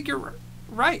 No, I don't think you're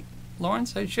right.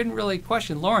 Lawrence. I shouldn't really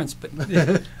question Lawrence, but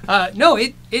no,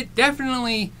 it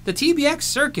definitely, the TBX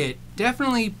circuit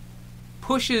definitely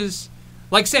pushes.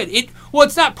 Like I said,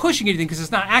 it's not pushing anything because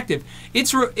it's not active.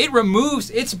 It removes.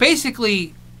 It's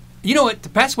basically, you know what? The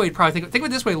best way to probably think of it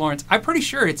this way, Lawrence. I'm pretty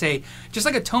sure it's just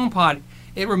like a tone pod.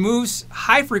 It removes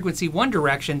high frequency one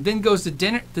direction, then goes to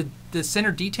the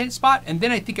center detent spot, and then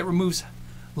I think it removes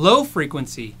low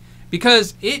frequency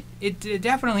because it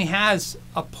definitely has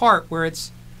a part where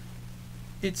it's.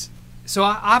 So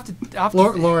I have to.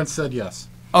 Lawrence said yes.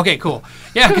 Okay, cool.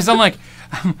 Yeah, because I'm like,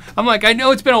 I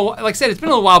know it's been like I said, it's been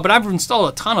a little while, but I've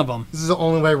installed a ton of them. This is the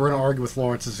only way we're going to argue with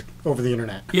Lawrence is over the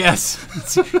internet. Yes.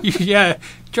 Yeah.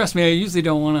 Trust me, I usually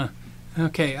don't want to.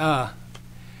 Okay.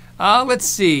 Let's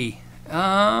see.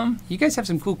 You guys have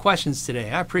some cool questions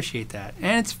today. I appreciate that,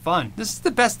 and it's fun. This is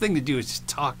the best thing to do is just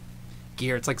talk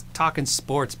gear. It's like talking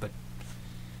sports, but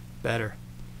better.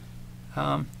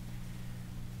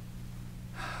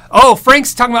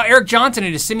 Frank's talking about Eric Johnson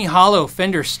and his semi-hollow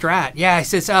Fender Strat. Yeah, he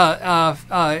says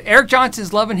Eric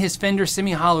Johnson's loving his Fender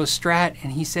semi-hollow Strat,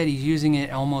 and he said he's using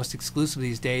it almost exclusively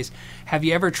these days. Have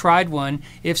you ever tried one?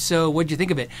 If so, what'd you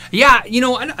think of it? Yeah,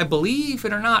 I believe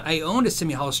it or not, I owned a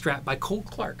semi-hollow Strat by Cole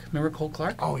Clark. Remember Cole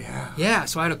Clark? Oh, yeah. Yeah,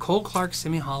 so I had a Cole Clark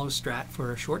semi-hollow Strat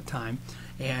for a short time,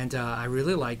 and I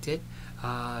really liked it.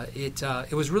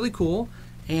 It was really cool,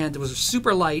 and it was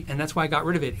super light, and that's why I got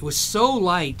rid of it. It was so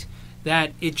light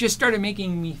that it just started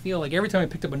making me feel like every time I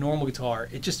picked up a normal guitar,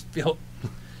 it just felt.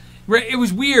 It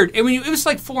was weird. I mean, it was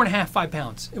like 4.5, 5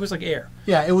 pounds. It was like air.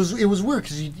 Yeah, it was weird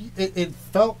because it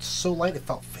felt so light, it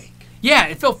felt fake. Yeah,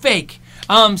 it felt fake.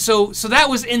 So that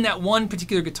was in that one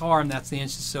particular guitar, and that's the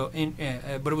instance.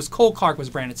 But it was Cole Clark was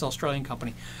the brand. It's an Australian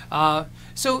company.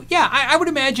 So yeah, I would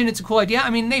imagine it's a cool idea.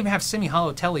 I mean, they have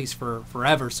semi-hollow tellies for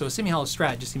forever, so a semi-hollow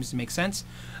Strat just seems to make sense.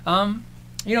 And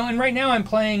right now I'm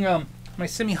playing. My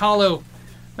semi-hollow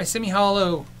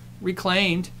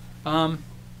reclaimed, and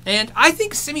I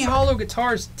think semi-hollow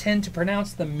guitars tend to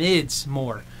pronounce the mids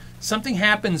more. Something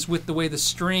happens with the way the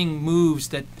string moves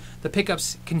that the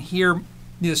pickups can hear.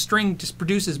 The string just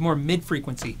produces more mid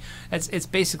frequency. It's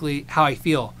basically how I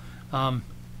feel.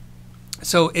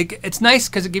 So it's nice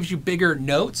because it gives you bigger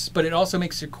notes, but it also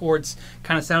makes your chords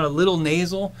kind of sound a little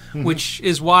nasal, which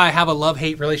is why I have a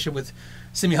love-hate relationship with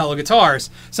semi-hollow guitars.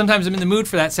 Sometimes I'm in the mood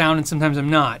for that sound, and sometimes I'm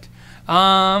not.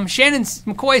 Shannon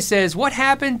McCoy says, what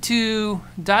happened to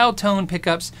dial tone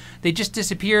pickups? They just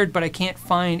disappeared, but I can't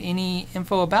find any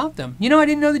info about them. I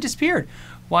didn't know they disappeared.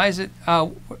 Why is it?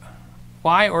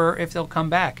 Why, or if they'll come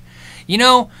back?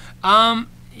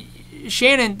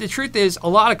 Shannon, the truth is a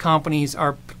lot of companies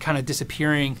are kind of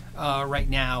disappearing right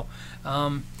now.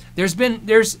 This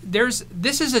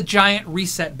is a giant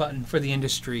reset button for the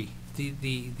industry.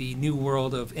 The new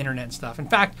world of internet and stuff. In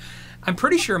fact, I'm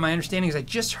pretty sure my understanding is I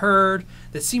just heard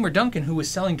that Seymour Duncan, who was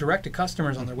selling direct to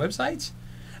customers on their websites,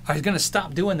 is going to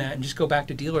stop doing that and just go back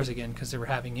to dealers again because they were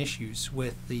having issues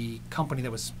with the company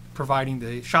that was providing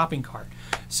the shopping cart.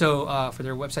 So for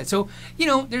their website. So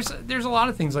there's a lot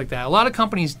of things like that. A lot of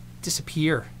companies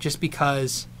disappear just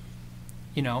because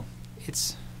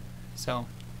it's so.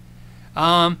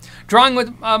 Drawing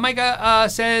with Micah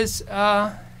says.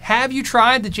 Have you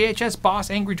tried the JHS Boss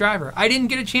Angry Driver? I didn't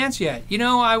get a chance yet.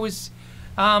 I was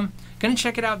going to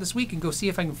check it out this week and go see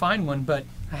if I can find one, but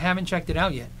I haven't checked it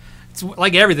out yet. It's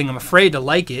like everything. I'm afraid to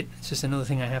like it. It's just another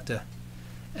thing I have to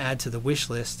add to the wish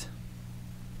list.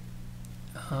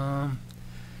 But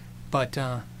like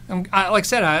I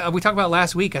said, we talked about it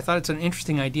last week. I thought it's an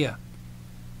interesting idea.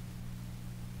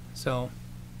 So...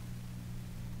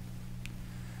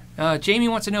 Jamie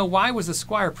wants to know, why was the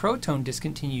Squier Protone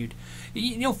discontinued?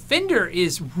 Fender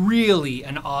is really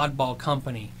an oddball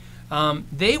company.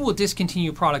 They will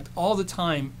discontinue product all the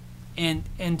time, and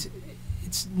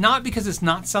it's not because it's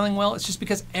not selling well. It's just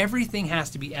because everything has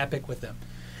to be epic with them.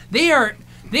 They are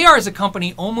as a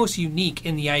company almost unique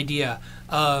in the idea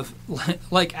of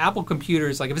like Apple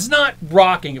computers. Like if it's not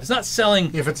rocking, if it's not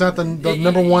selling, if it's not the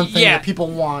number one thing that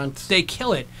people want, they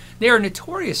kill it. They are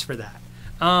notorious for that.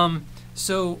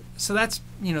 So that's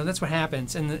that's what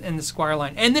happens in the Squier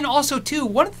line. And then also too,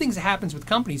 one of the things that happens with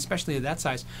companies, especially of that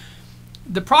size,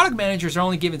 the product managers are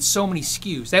only given so many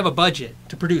SKUs. They have a budget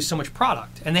to produce so much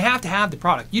product, and they have to have the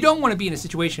product. You don't want to be in a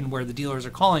situation where the dealers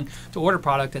are calling to order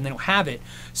product and they don't have it.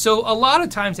 So a lot of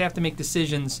times they have to make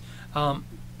decisions. Like,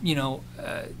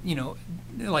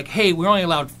 hey, we're only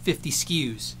allowed 50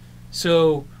 SKUs,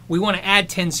 so we want to add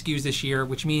 10 SKUs this year,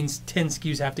 which means 10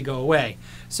 SKUs have to go away.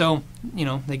 So,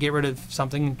 they get rid of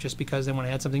something just because they want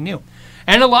to add something new.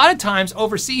 And a lot of times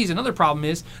overseas, another problem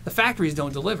is the factories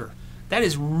don't deliver. That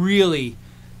is really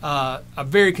a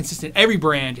very consistent. Every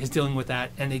brand is dealing with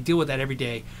that, and they deal with that every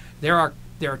day. There are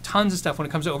tons of stuff when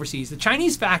it comes to overseas. The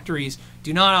Chinese factories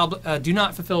do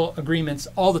not fulfill agreements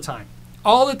all the time.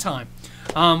 All the time.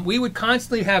 We would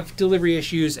constantly have delivery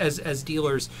issues as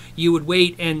dealers. You would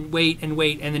wait and wait and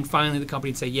wait, and then finally the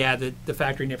company would say, yeah, the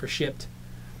factory never shipped.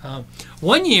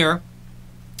 One year,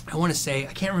 I want to say,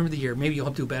 I can't remember the year. Maybe you'll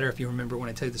do better if you remember when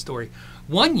I tell you the story.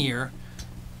 One year,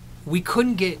 we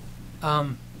couldn't get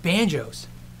banjos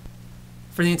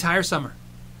for the entire summer.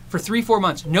 For 3-4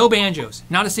 months, no banjos,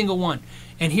 not a single one.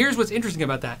 And here's what's interesting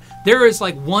about that. There is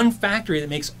like one factory that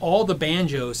makes all the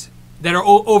banjos that are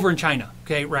over in China,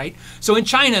 okay, right? So in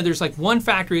China, there's like one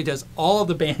factory that does all of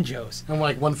the banjos. And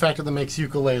like one factory that makes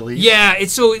ukuleles. Yeah,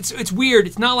 it's weird.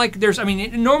 It's not like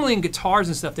normally in guitars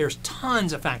and stuff, there's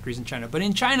tons of factories in China. But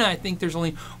in China, I think there's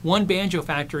only one banjo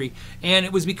factory. And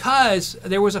it was because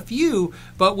there was a few,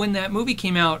 but when that movie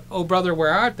came out, Oh Brother, Where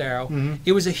Art Thou,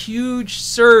 it was a huge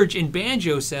surge in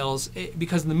banjo sales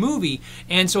because of the movie.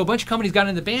 And so a bunch of companies got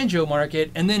into the banjo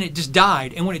market, and then it just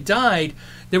died. And when it died,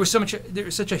 there was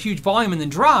such a huge volume and then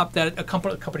dropped that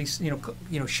companies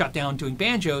shut down doing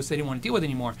banjos. They didn't want to deal with it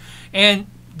anymore. And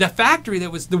the factory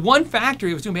that was the one factory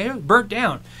that was doing banjos burnt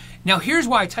down. Now here's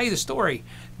why I tell you the story.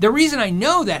 The reason I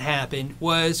know that happened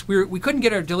was we couldn't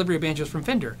get our delivery of banjos from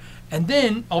Fender. And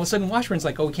then all of a sudden Washburn's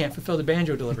like, oh, we can't fulfill the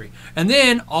banjo delivery. And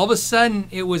then all of a sudden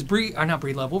it was not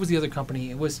Breedlove. What was the other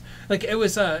company? It was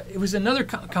another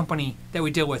company that we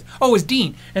deal with. Oh, it was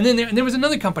Dean. And then there was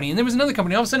another company, and there was another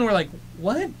company. All of a sudden we're like,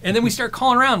 what? And then we start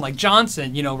calling around like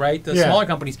Johnson, right? The smaller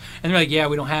companies. And they're like, yeah,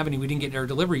 we don't have any. We didn't get our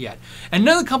delivery yet. And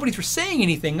none of the companies were saying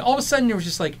anything. All of a sudden there was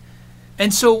just like,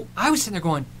 and so I was sitting there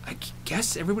going, I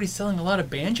guess everybody's selling a lot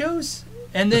of banjos?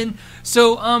 And then,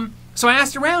 so I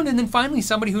asked around, and then finally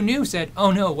somebody who knew said, oh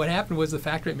no, what happened was the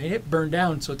factory that made it burned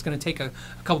down, so it's going to take a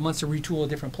couple months to retool a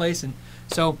different place. And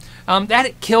so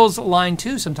that kills line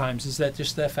 2 sometimes, is that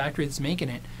just the factory that's making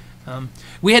it.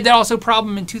 We had that also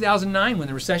problem in 2009 when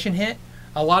the recession hit.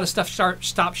 A lot of stuff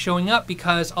stopped showing up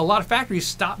because a lot of factories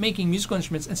stopped making musical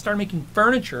instruments and started making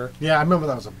furniture. Yeah, I remember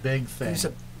that was a big thing. It was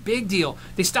a big deal.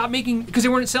 They stopped making, because they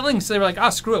weren't selling, so they were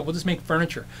like, screw it, we'll just make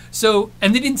furniture. So,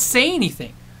 and they didn't say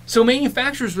anything. So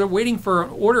manufacturers were waiting for an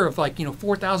order of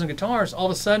 4,000 guitars. All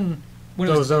of a sudden, when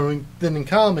those didn't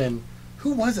come, and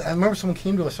who was it? I remember someone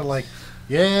came to us, they're like,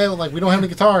 yeah, we don't have any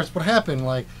guitars. What happened?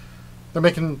 Like, they're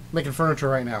making furniture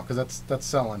right now because that's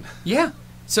selling. Yeah.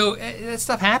 So that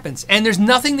stuff happens. And there's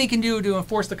nothing they can do to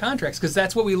enforce the contracts, because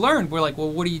that's what we learned. We're like, well,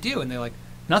 what do you do? And they're like,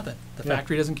 nothing. The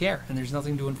factory doesn't care, and there's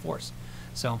nothing to enforce.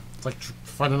 So it's like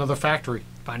find another factory.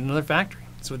 Find another factory.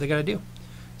 That's what they got to do.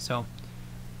 So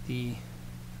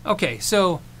okay.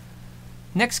 So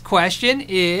next question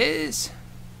is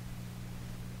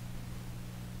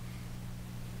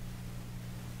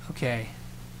okay.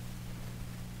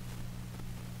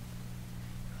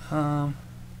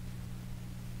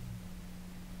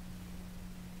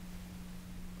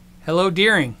 Hello,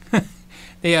 Deering.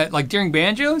 They like Deering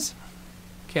banjos.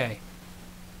 Okay.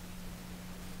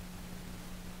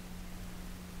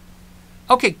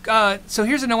 Okay, so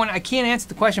here's another one. I can't answer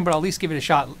the question, but I'll at least give it a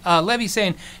shot. Levy's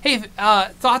saying, hey,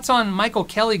 thoughts on Michael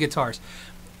Kelly guitars?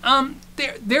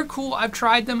 They're cool. I've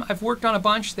tried them. I've worked on a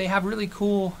bunch. They have really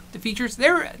cool features.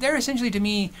 They're essentially, to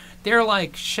me, they're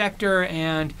like Schecter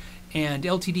and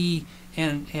LTD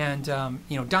and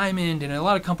Diamond and a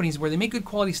lot of companies where they make good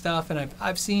quality stuff. And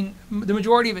I've seen the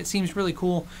majority of it seems really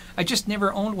cool. I just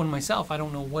never owned one myself. I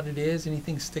don't know what it is.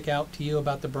 Anything stick out to you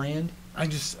about the brand? I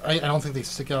don't think they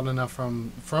stick out enough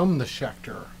from the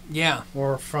Schecter. Yeah.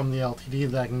 Or from the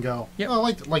LTD that I can go. Yeah. Well,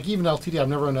 like even LTD, I've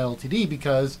never owned an LTD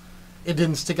because it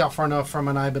didn't stick out far enough from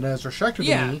an Ibanez or Schecter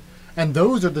to me. And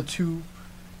those are the two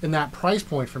in that price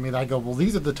point for me that I go, well,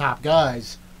 these are the top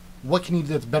guys. What can you do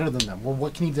that's better than them? Or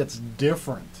what can you do that's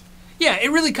different? Yeah, it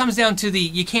really comes down to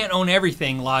you can't own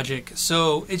everything logic.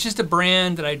 So it's just a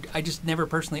brand that I just never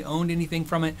personally owned anything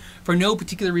from it for no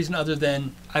particular reason other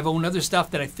than I've owned other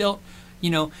stuff that I felt,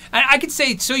 I could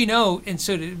say, so and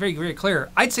so to very, very clear,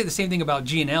 I'd say the same thing about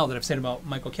G&L that I've said about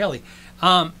Michael Kelly.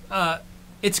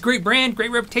 It's a great brand,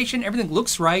 great reputation, everything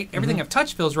looks right, everything I've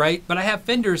touched feels right, but I have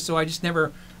Fenders, so I just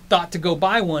never thought to go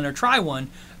buy one or try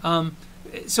one.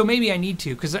 So maybe I need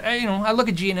to, because I look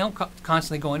at G&L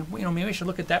constantly going, maybe I should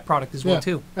look at that product as well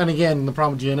too. And again, the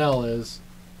problem with G&L is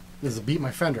it beat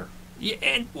my Fender.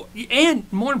 Yeah,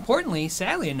 and more importantly,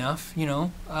 sadly enough,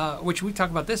 which we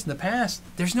talked about this in the past,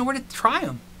 there's nowhere to try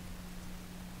them.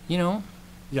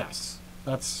 Yes,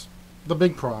 that's the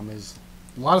big problem. Is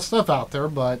a lot of stuff out there,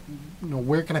 but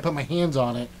where can I put my hands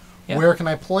on it? Yeah. Where can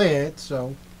I play it?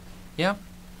 So, yeah.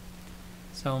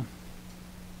 So.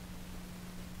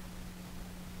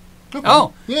 Okay.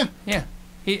 Oh. Yeah. Yeah.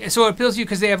 So it appeals to you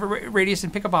because they have radius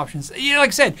and pickup options. Yeah, like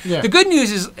I said, Yeah. the good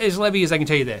news is Levy, is I can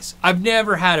tell you this. I've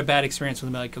never had a bad experience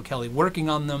with Melico Kelly working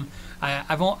on them.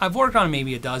 I've worked on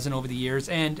maybe a dozen over the years,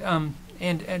 and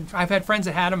I've had friends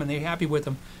that had them and they're happy with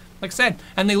them. Like I said,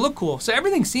 and they look cool. So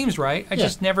everything seems right. I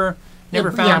just never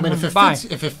found I mean, them to buy.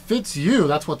 if it fits you,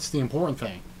 that's what's the important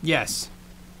thing. Yes.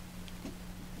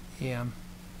 Yeah.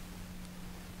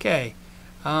 Okay.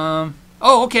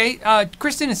 Okay.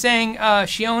 Kristen is saying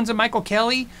she owns a Michael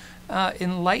Kelly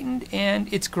Enlightened,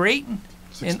 and it's great.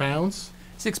 6 pounds.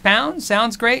 6 pounds.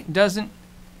 Sounds great. Doesn't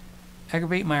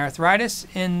aggravate my arthritis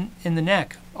in the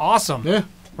neck. Awesome. Yeah.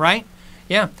 Right?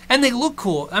 Yeah. And they look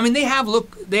cool. I mean, they have look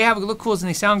cool and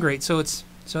they sound great. So it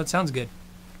sounds good.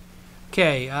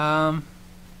 Okay. I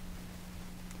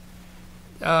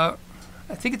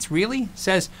think it's really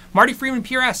says Marty Freeman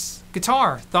PRS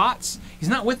guitar thoughts. He's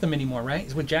not with them anymore, right?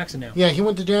 He's with Jackson now. Yeah, he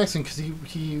went to Jackson because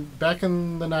he back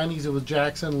in the 90s it was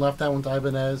Jackson, left that one to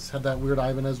Ibanez, had that weird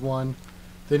Ibanez one.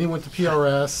 Then he went to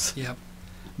PRS. Yep.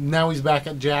 Now he's back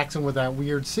at Jackson with that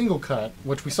weird single cut,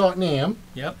 which we saw at NAMM.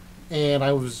 Yep. And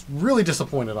I was really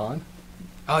disappointed on.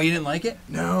 Oh, you didn't like it?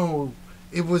 No,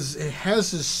 it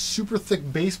has this super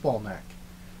thick baseball neck.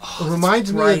 Oh, it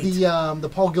reminds me right. of the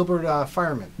Paul Gilbert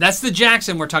Fireman. That's the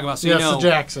Jackson we're talking about. So yeah, you know, it's the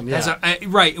Jackson. Yeah,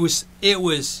 right. It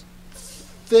was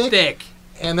thick,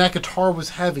 and that guitar was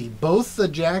heavy. Both the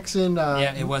Jackson,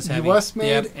 it was heavy. U.S. made,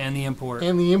 yep, and the import,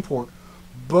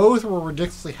 both were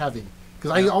ridiculously heavy.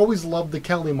 Because I always loved the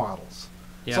Kelly models.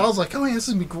 Yep. So I was like, oh yeah, this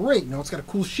is gonna be great. You know, it's got a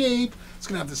cool shape. It's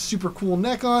gonna have this super cool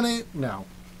neck on it. No.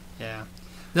 Yeah.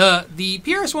 The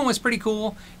PRS one was pretty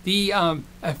cool. The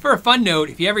for a fun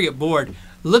note, if you ever get bored,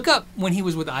 look up when he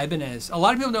was with Ibanez. A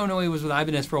lot of people don't know he was with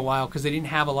Ibanez for a while because they didn't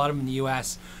have a lot of them in the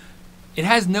U.S. It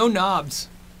has no knobs.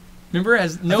 Remember, it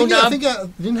has no knobs. I think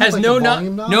it didn't have has like no a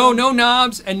volume knob. no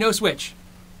knobs and no switch.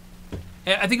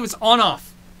 I think it was on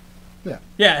off. Yeah.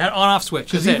 Yeah, it had on off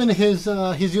switch. Because even his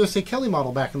USA Kelly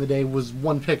model back in the day was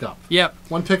one pickup. Yep.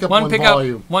 One pickup, one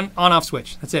volume. One on off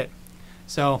switch. That's it.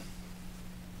 So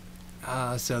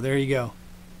there you go.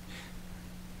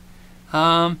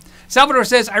 Salvador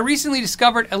says, I recently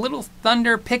discovered a Little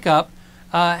Thunder pickup.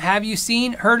 Have you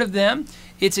heard of them?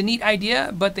 It's a neat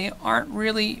idea, but they aren't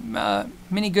really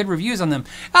many good reviews on them.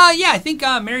 Yeah, I think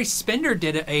Mary Spender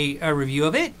did a review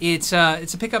of it. It's a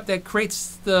pickup that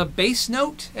creates the bass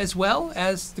note as well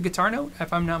as the guitar note,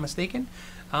 if I'm not mistaken.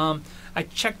 I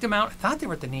checked them out. I thought they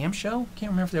were at the NAMM show.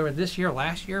 Can't remember if they were this year or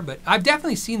last year, but I've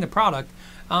definitely seen the product.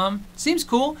 Seems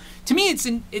cool to me.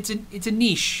 It's a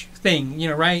niche thing, you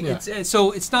know, right? Yeah.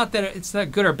 So it's not that it's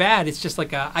not good or bad. It's just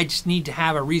like I just need to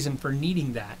have a reason for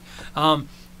needing that,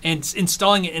 and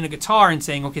installing it in a guitar and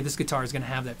saying, okay, this guitar is going to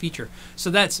have that feature. So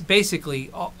that's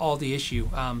basically all the issue.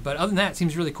 But other than that, it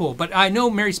seems really cool. But I know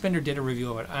Mary Spender did a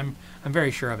review of it. I'm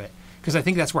very sure of it because I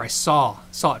think that's where I saw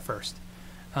it first.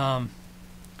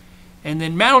 And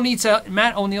then Matt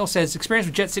O'Neill says, experience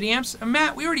with Jet City amps.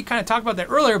 Matt, we already kind of talked about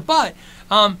that earlier, but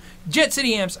Jet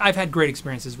City amps I've had great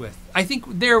experiences with. I think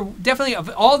they're definitely, of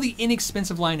all the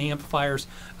inexpensive line amplifiers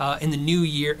in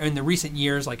the recent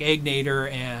years, like Agnator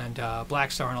and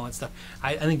Blackstar and all that stuff,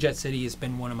 I think Jet City has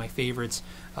been one of my favorites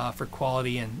for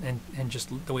quality and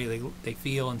just the way they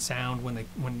feel and sound when you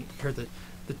hear the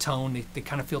tone. They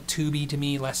kind of feel tubey to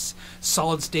me, less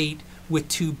solid state with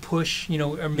tube push,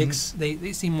 or mix. Mm-hmm.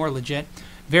 They seem more legit.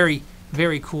 Very,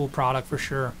 very cool product for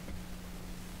sure.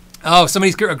 Oh,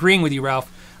 somebody's agreeing with you, Ralph.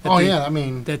 I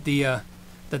mean that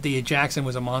the Jackson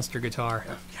was a monster guitar.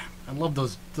 Yeah, I love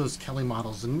those Kelly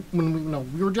models. And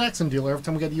when we were Jackson dealer, every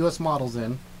time we got U.S. models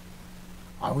in,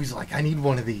 I always I need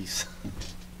one of these.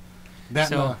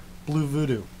 Blue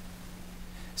Voodoo.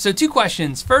 So 2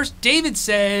 questions. First, David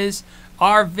says,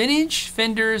 are vintage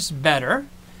Fenders better?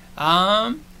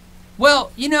 Well,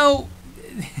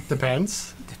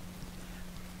 depends.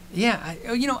 Yeah,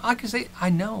 I can say I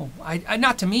know. I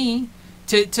not to me,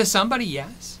 to somebody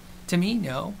yes, to me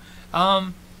no.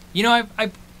 I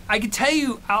can tell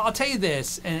you. I'll tell you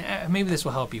this, and maybe this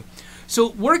will help you. So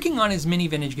working on as many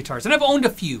vintage guitars, and I've owned a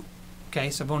few.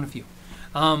 Okay, so I've owned a few,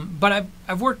 but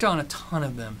I've worked on a ton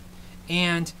of them,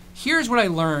 and here's what I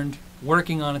learned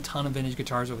working on a ton of vintage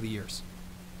guitars over the years.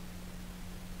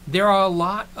 There are a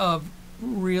lot of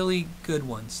really good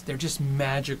ones. They're just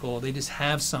magical. They just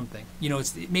have something.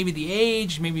 It's maybe the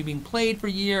age, maybe being played for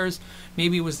years,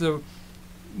 maybe it was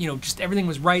just everything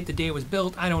was right the day it was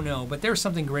built. I don't know, but there's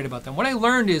something great about them. What I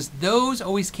learned is those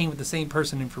always came with the same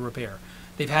person in for repair.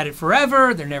 They've had it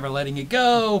forever. They're never letting it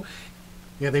go.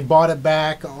 Yeah, they bought it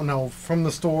back, from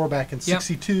the store back in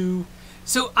 '62. Yep.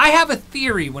 So I have a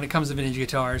theory when it comes to vintage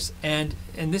guitars, and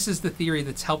this is the theory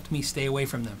that's helped me stay away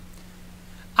from them.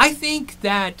 I think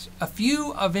that a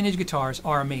few of vintage guitars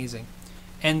are amazing.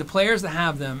 And the players that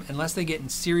have them, unless they get in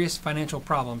serious financial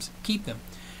problems, keep them.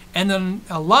 And then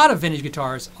a lot of vintage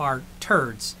guitars are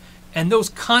turds. And those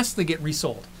constantly get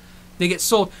resold. They get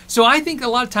sold. So I think a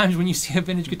lot of times when you see a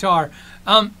vintage guitar,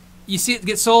 you see it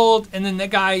get sold, and then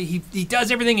that guy, he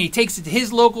does everything, and he takes it to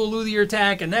his local luthier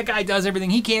tech, and that guy does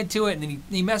everything he can to it, and then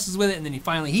he messes with it, and then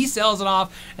he sells it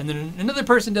off, and then another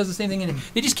person does the same thing, and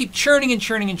they just keep churning and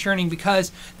churning and churning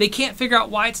because they can't figure out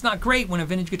why it's not great when a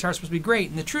vintage guitar is supposed to be great.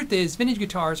 And the truth is, vintage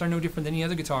guitars are no different than any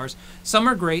other guitars. Some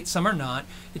are great, some are not.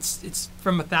 It's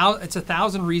a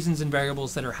thousand reasons and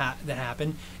variables that that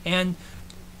happen, and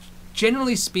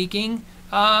generally speaking,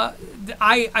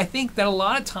 I think that a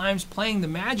lot of times playing the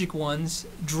Magic ones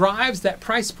drives that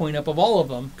price point up of all of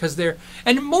them because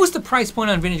and most of the price point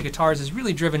on vintage guitars is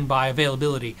really driven by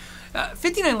availability.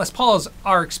 59 Les Pauls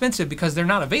are expensive because they're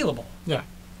not available. Yeah.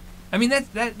 I mean,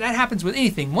 that happens with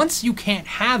anything. Once you can't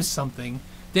have something,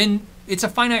 then it's a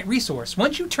finite resource.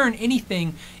 Once you turn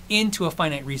anything into a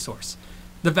finite resource,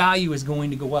 the value is going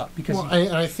to go up because. Well,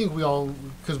 I think we all,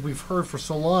 because we've heard for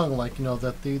so long,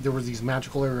 that there were these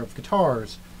magical era of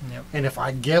guitars, yep. And if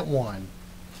I get one,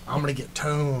 I'm gonna get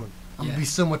tone. I'm gonna be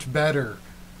so much better.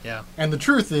 Yeah. And the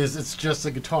truth is, it's just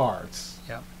a guitar.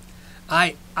 Yeah.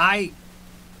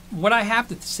 What I have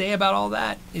to say about all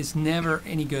that is never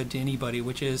any good to anybody,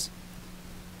 which is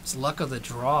it's luck of the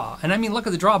draw, and I mean luck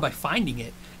of the draw by finding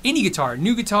it. Any guitar,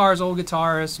 new guitars, old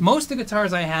guitars, most of the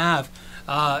guitars I have.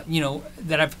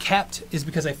 That I've kept is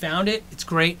because I found it. It's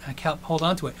great. I hold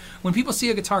on to it. When people see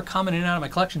a guitar coming in and out of my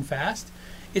collection fast,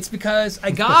 it's because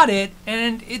I got it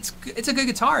and it's a good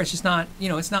guitar. It's just not,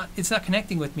 it's not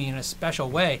connecting with me in a special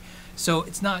way. So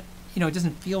it's not, it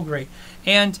doesn't feel great.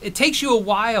 And it takes you a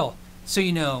while,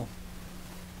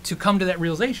 to come to that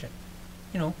realization.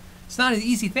 It's not an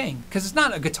easy thing because it's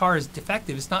not a guitar is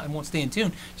defective. It won't stay in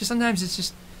tune. Just sometimes it's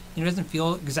just, it doesn't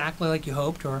feel exactly like you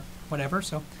hoped or whatever.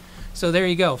 So there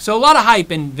you go. So a lot of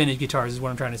hype in vintage guitars is what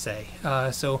I'm trying to say.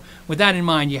 So with that in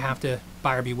mind, you have to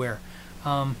buyer beware.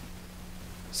 Sonic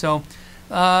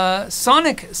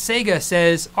Sega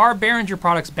says, "Are Behringer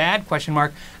products bad? ?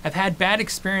 I've had bad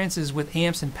experiences with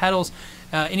amps and pedals.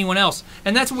 Anyone else?"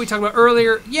 And that's what we talked about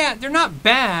earlier. Yeah, they're not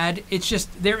bad. It's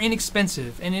just they're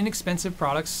inexpensive, and inexpensive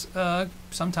products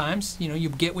sometimes you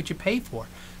get what you pay for.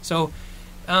 So.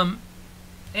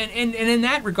 And in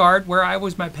that regard, where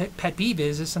my pet peeve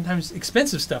is sometimes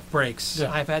expensive stuff breaks.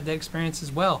 Yeah. I've had that experience as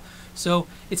well. So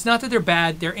it's not that they're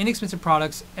bad; they're inexpensive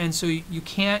products, and so you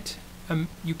can't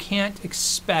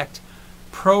expect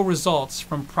pro results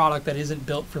from product that isn't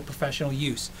built for professional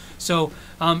use. So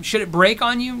should it break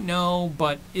on you? No,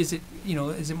 but is it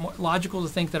more logical to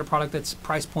think that a product that's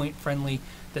price point friendly,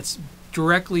 that's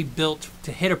directly built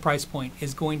to hit a price point,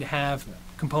 is going to have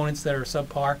components that are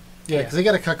subpar? Yeah, because they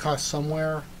got to cut costs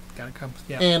somewhere. Got to come.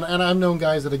 Yeah. And I've known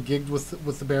guys that have gigged with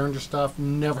the Behringer stuff,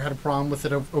 never had a problem with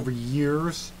it over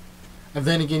years. And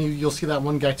then again, you'll see that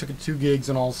one guy took it 2 gigs,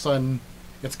 and all of a sudden,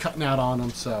 it's cutting out on him.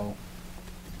 So.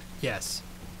 Yes.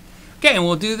 Okay, and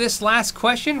we'll do this last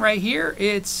question right here.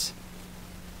 It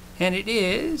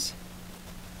is.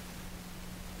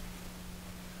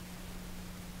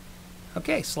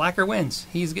 Okay, Slacker wins.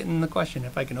 He's getting the question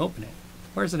if I can open it.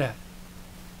 Where's it at?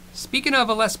 Speaking of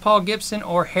a Les Paul Gibson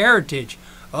or Heritage.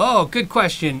 Oh, good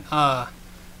question,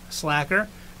 Slacker.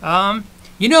 I've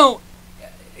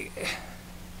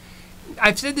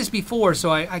said this before, so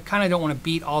I kind of don't want to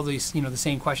beat all these, the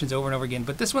same questions over and over again.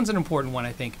 But this one's an important one,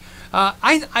 I think.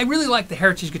 I really like the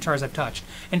Heritage guitars I've touched.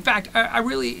 In fact, I'm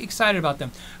really excited about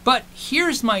them. But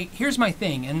here's my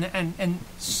thing, and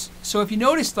so if you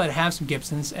notice that I have some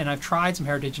Gibsons and I've tried some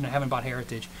Heritage and I haven't bought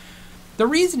Heritage, the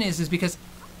reason is because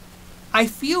I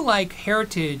feel like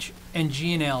Heritage and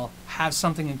G&L have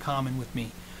something in common with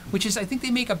me, which is I think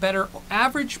they make a better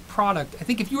average product. I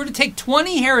think if you were to take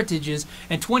 20 Heritages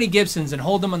and 20 Gibsons and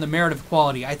hold them on the merit of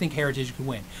quality, I think Heritage could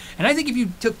win. And I think if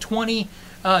you took 20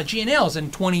 G&Ls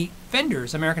and 20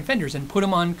 Fenders, American Fenders, and put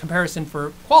them on comparison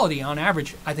for quality on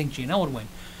average, I think G&L would win.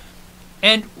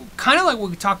 And kind of like what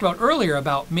we talked about earlier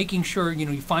about making sure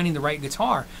you're finding the right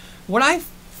guitar, what I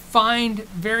find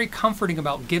very comforting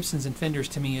about Gibsons and Fenders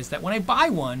to me is that when I buy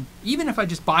one, even if I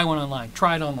just buy one online,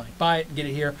 try it online, buy it, get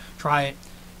it here, try it,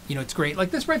 it's great.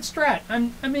 Like this red Strat,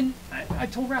 I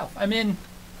told Ralph, I'm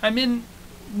in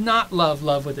not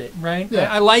love with it, right? Yeah.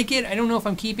 I like it. I don't know if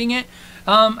I'm keeping it.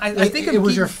 I think it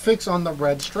was your fix on the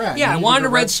red Strat. Yeah, I wanted a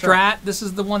red Strat. This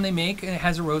is the one they make, and it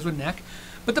has a rosewood neck.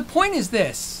 But the point is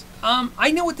this: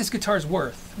 I know what this guitar is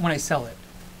worth when I sell it.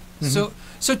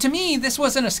 So to me, this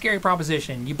wasn't a scary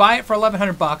proposition. You buy it for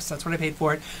 $1,100. That's what I paid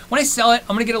for it. When I sell it,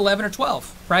 I'm going to get 11 or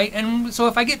 12, right? And so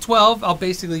if I get 12, I'll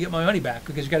basically get my money back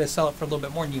because you got to sell it for a little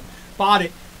bit more than you bought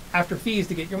it after fees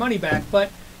to get your money back.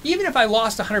 But even if I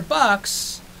lost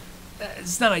 $100,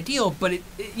 it's not ideal. But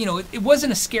it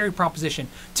wasn't a scary proposition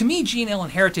to me. G&L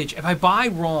and Heritage. If I buy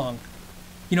wrong,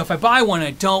 if I buy one,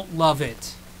 I don't love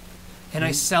it. And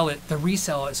I sell it, the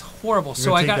resale is horrible.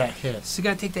 So I got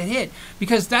to take that hit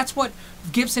because that's what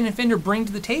Gibson and Fender bring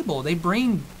to the table. They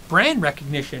bring brand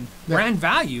recognition, brand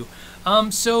value.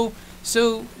 So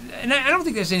and I don't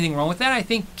think there's anything wrong with that. I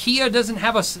think Kia doesn't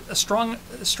have a strong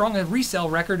resale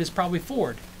record as probably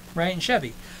Ford, right, and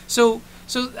Chevy. So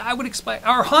I would expect,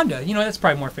 or Honda, that's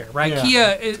probably more fair, right?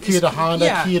 Yeah. Kia to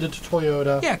Honda, Kia to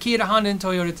Toyota. Yeah, Kia to Honda and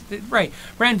Toyota, right,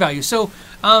 brand value. So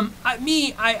I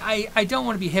don't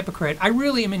want to be a hypocrite. I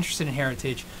really am interested in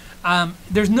Heritage.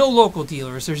 There's no local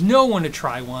dealers. There's no one to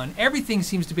try one. Everything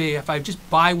seems to be if I just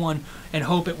buy one and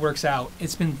hope it works out.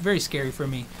 It's been very scary for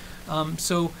me.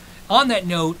 So on that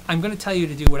note, I'm going to tell you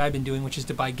to do what I've been doing, which is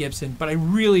to buy Gibson. But I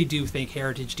really do think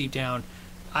Heritage deep down.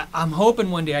 I'm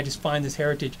hoping one day I just find this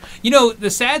Heritage. The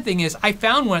sad thing is I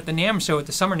found one at the NAMM show, at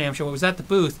the Summer NAMM show. I was at the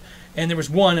booth, and there was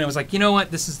one, and I was like, you know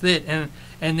what, this is it.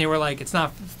 And they were like, it's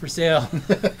not for sale.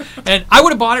 And I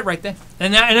would have bought it right then.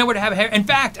 And I would have, in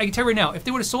fact, I can tell you right now, if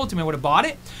they would have sold it to me, I would have bought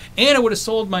it, and I would have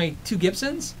sold my 2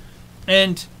 Gibsons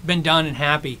and been done and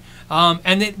happy.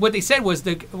 And what they said was,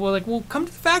 well, come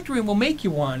to the factory and we'll make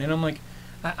you one. And I'm like,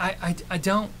 I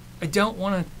don't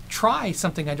want to try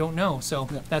something I don't know. So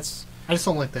that's... I just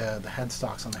don't like the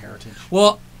headstocks on the Heritage.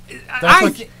 Well,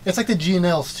 it's like the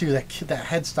G&Ls too. That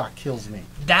headstock kills me.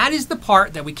 That is the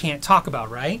part that we can't talk about,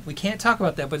 right? We can't talk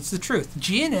about that, but it's the truth.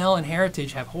 G&L and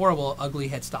Heritage have horrible, ugly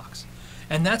headstocks,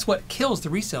 and that's what kills the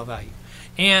resale value.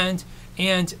 And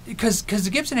because the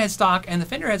Gibson headstock and the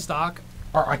Fender headstock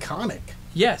are iconic.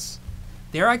 Yes,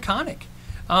 they're iconic.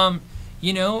 And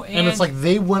it's like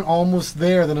they went almost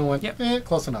there, then it went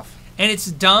close enough. And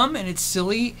it's dumb and it's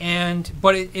silly,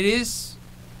 but it's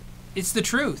the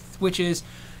truth, which is,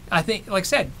 I think, like I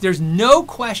said, there's no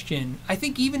question. I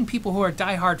think even people who are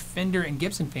diehard Fender and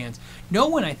Gibson fans, no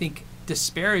one, I think,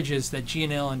 disparages that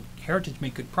G&L and Heritage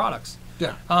make good products.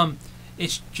 Yeah.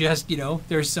 It's just,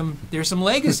 there's some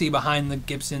legacy behind the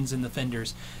Gibsons and the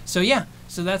Fenders. So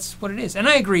that's what it is. And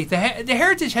I agree. The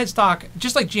Heritage headstock,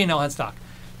 just like G&L headstock,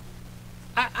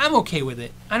 I'm okay with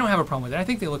it. I don't have a problem with it. I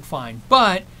think they look fine.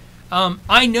 But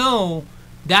I know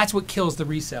that's what kills the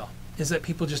resale, is that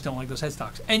people just don't like those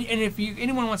headstocks. And if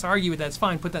anyone wants to argue with that, it's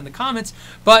fine. Put that in the comments.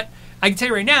 But I can tell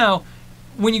you right now,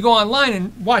 when you go online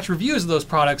and watch reviews of those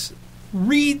products,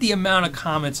 read the amount of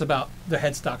comments about the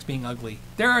headstocks being ugly.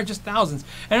 There are just thousands.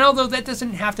 And although that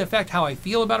doesn't have to affect how I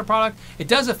feel about a product, it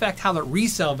does affect how the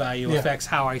resale value affects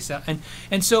how I sell.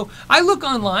 And so I look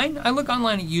online.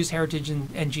 At used Heritage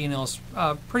and G&Ls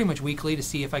pretty much weekly to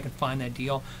see if I can find that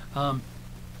deal.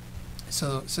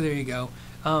 So there you go.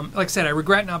 Like I said, I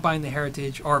regret not buying the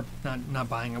Heritage, or not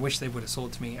buying. I wish they would have sold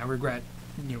it to me. I regret,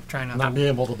 trying not being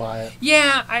able to buy it.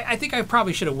 Yeah, I think I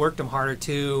probably should have worked them harder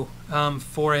too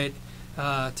for it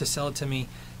to sell it to me,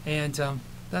 and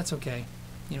that's okay.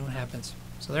 It happens.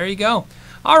 So there you go.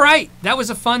 All right, that was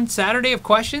a fun Saturday of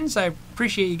questions. I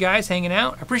appreciate you guys hanging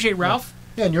out. I appreciate Ralph.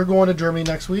 Yeah, and you're going to Germany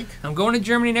next week? I'm going to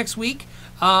Germany next week.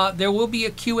 There will be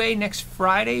a QA next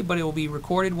Friday, but it will be a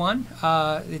recorded one.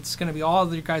 It's going to be all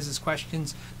of your guys'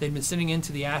 questions. They've been sending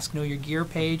into the Ask Know Your Gear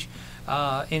page,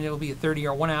 and it'll be a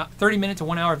 30 minute to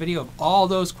 1 hour video of all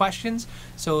those questions.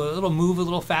 So it'll move a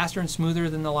little faster and smoother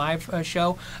than the live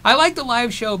show. I like the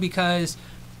live show because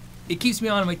it keeps me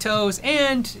on my toes,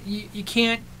 and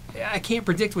I can't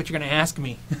predict what you're going to ask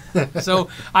me. So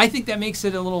I think that makes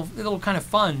it a little kind of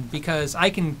fun because I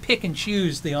can pick and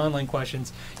choose the online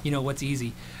questions, what's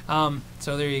easy.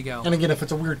 So there you go. And again, if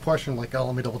it's a weird question, like,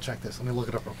 let me double check this. Let me look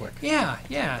it up real quick. Yeah.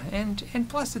 And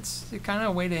plus it's kind of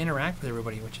a way to interact with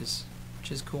everybody, which is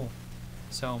cool.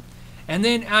 So, and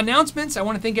then announcements. I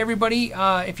want to thank everybody.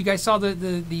 If you guys saw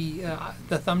the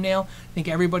thumbnail, thank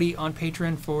everybody on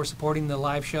Patreon for supporting the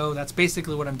live show. That's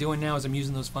basically what I'm doing now. Is I'm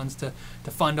using those funds to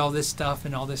fund all this stuff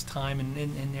and all this time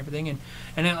and everything. And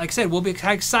like I said, we'll be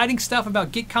exciting stuff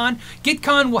about GitCon.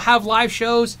 GitCon will have live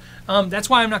shows. That's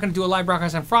why I'm not going to do a live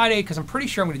broadcast on Friday, because I'm pretty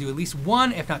sure I'm going to do at least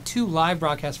one, if not two, live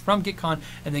broadcasts from GitCon,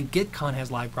 and then GitCon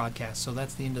has live broadcasts. So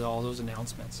that's the end of all those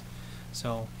announcements.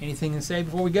 So anything to say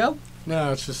before we go?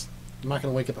 No, it's just, I'm not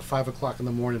going to wake up at 5 o'clock in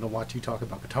the morning to watch you talk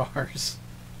about guitars.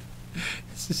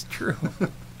 This is true. I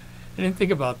didn't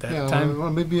think about that. Yeah,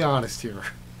 let me be honest here.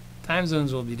 Time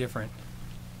zones will be different.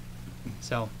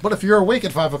 So, but if you're awake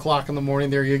at 5 o'clock in the morning,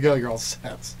 there you go. You're all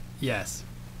set. Yes.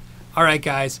 All right,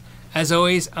 guys. As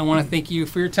always, I want to thank you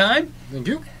for your time Thank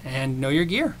you. and know your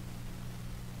gear.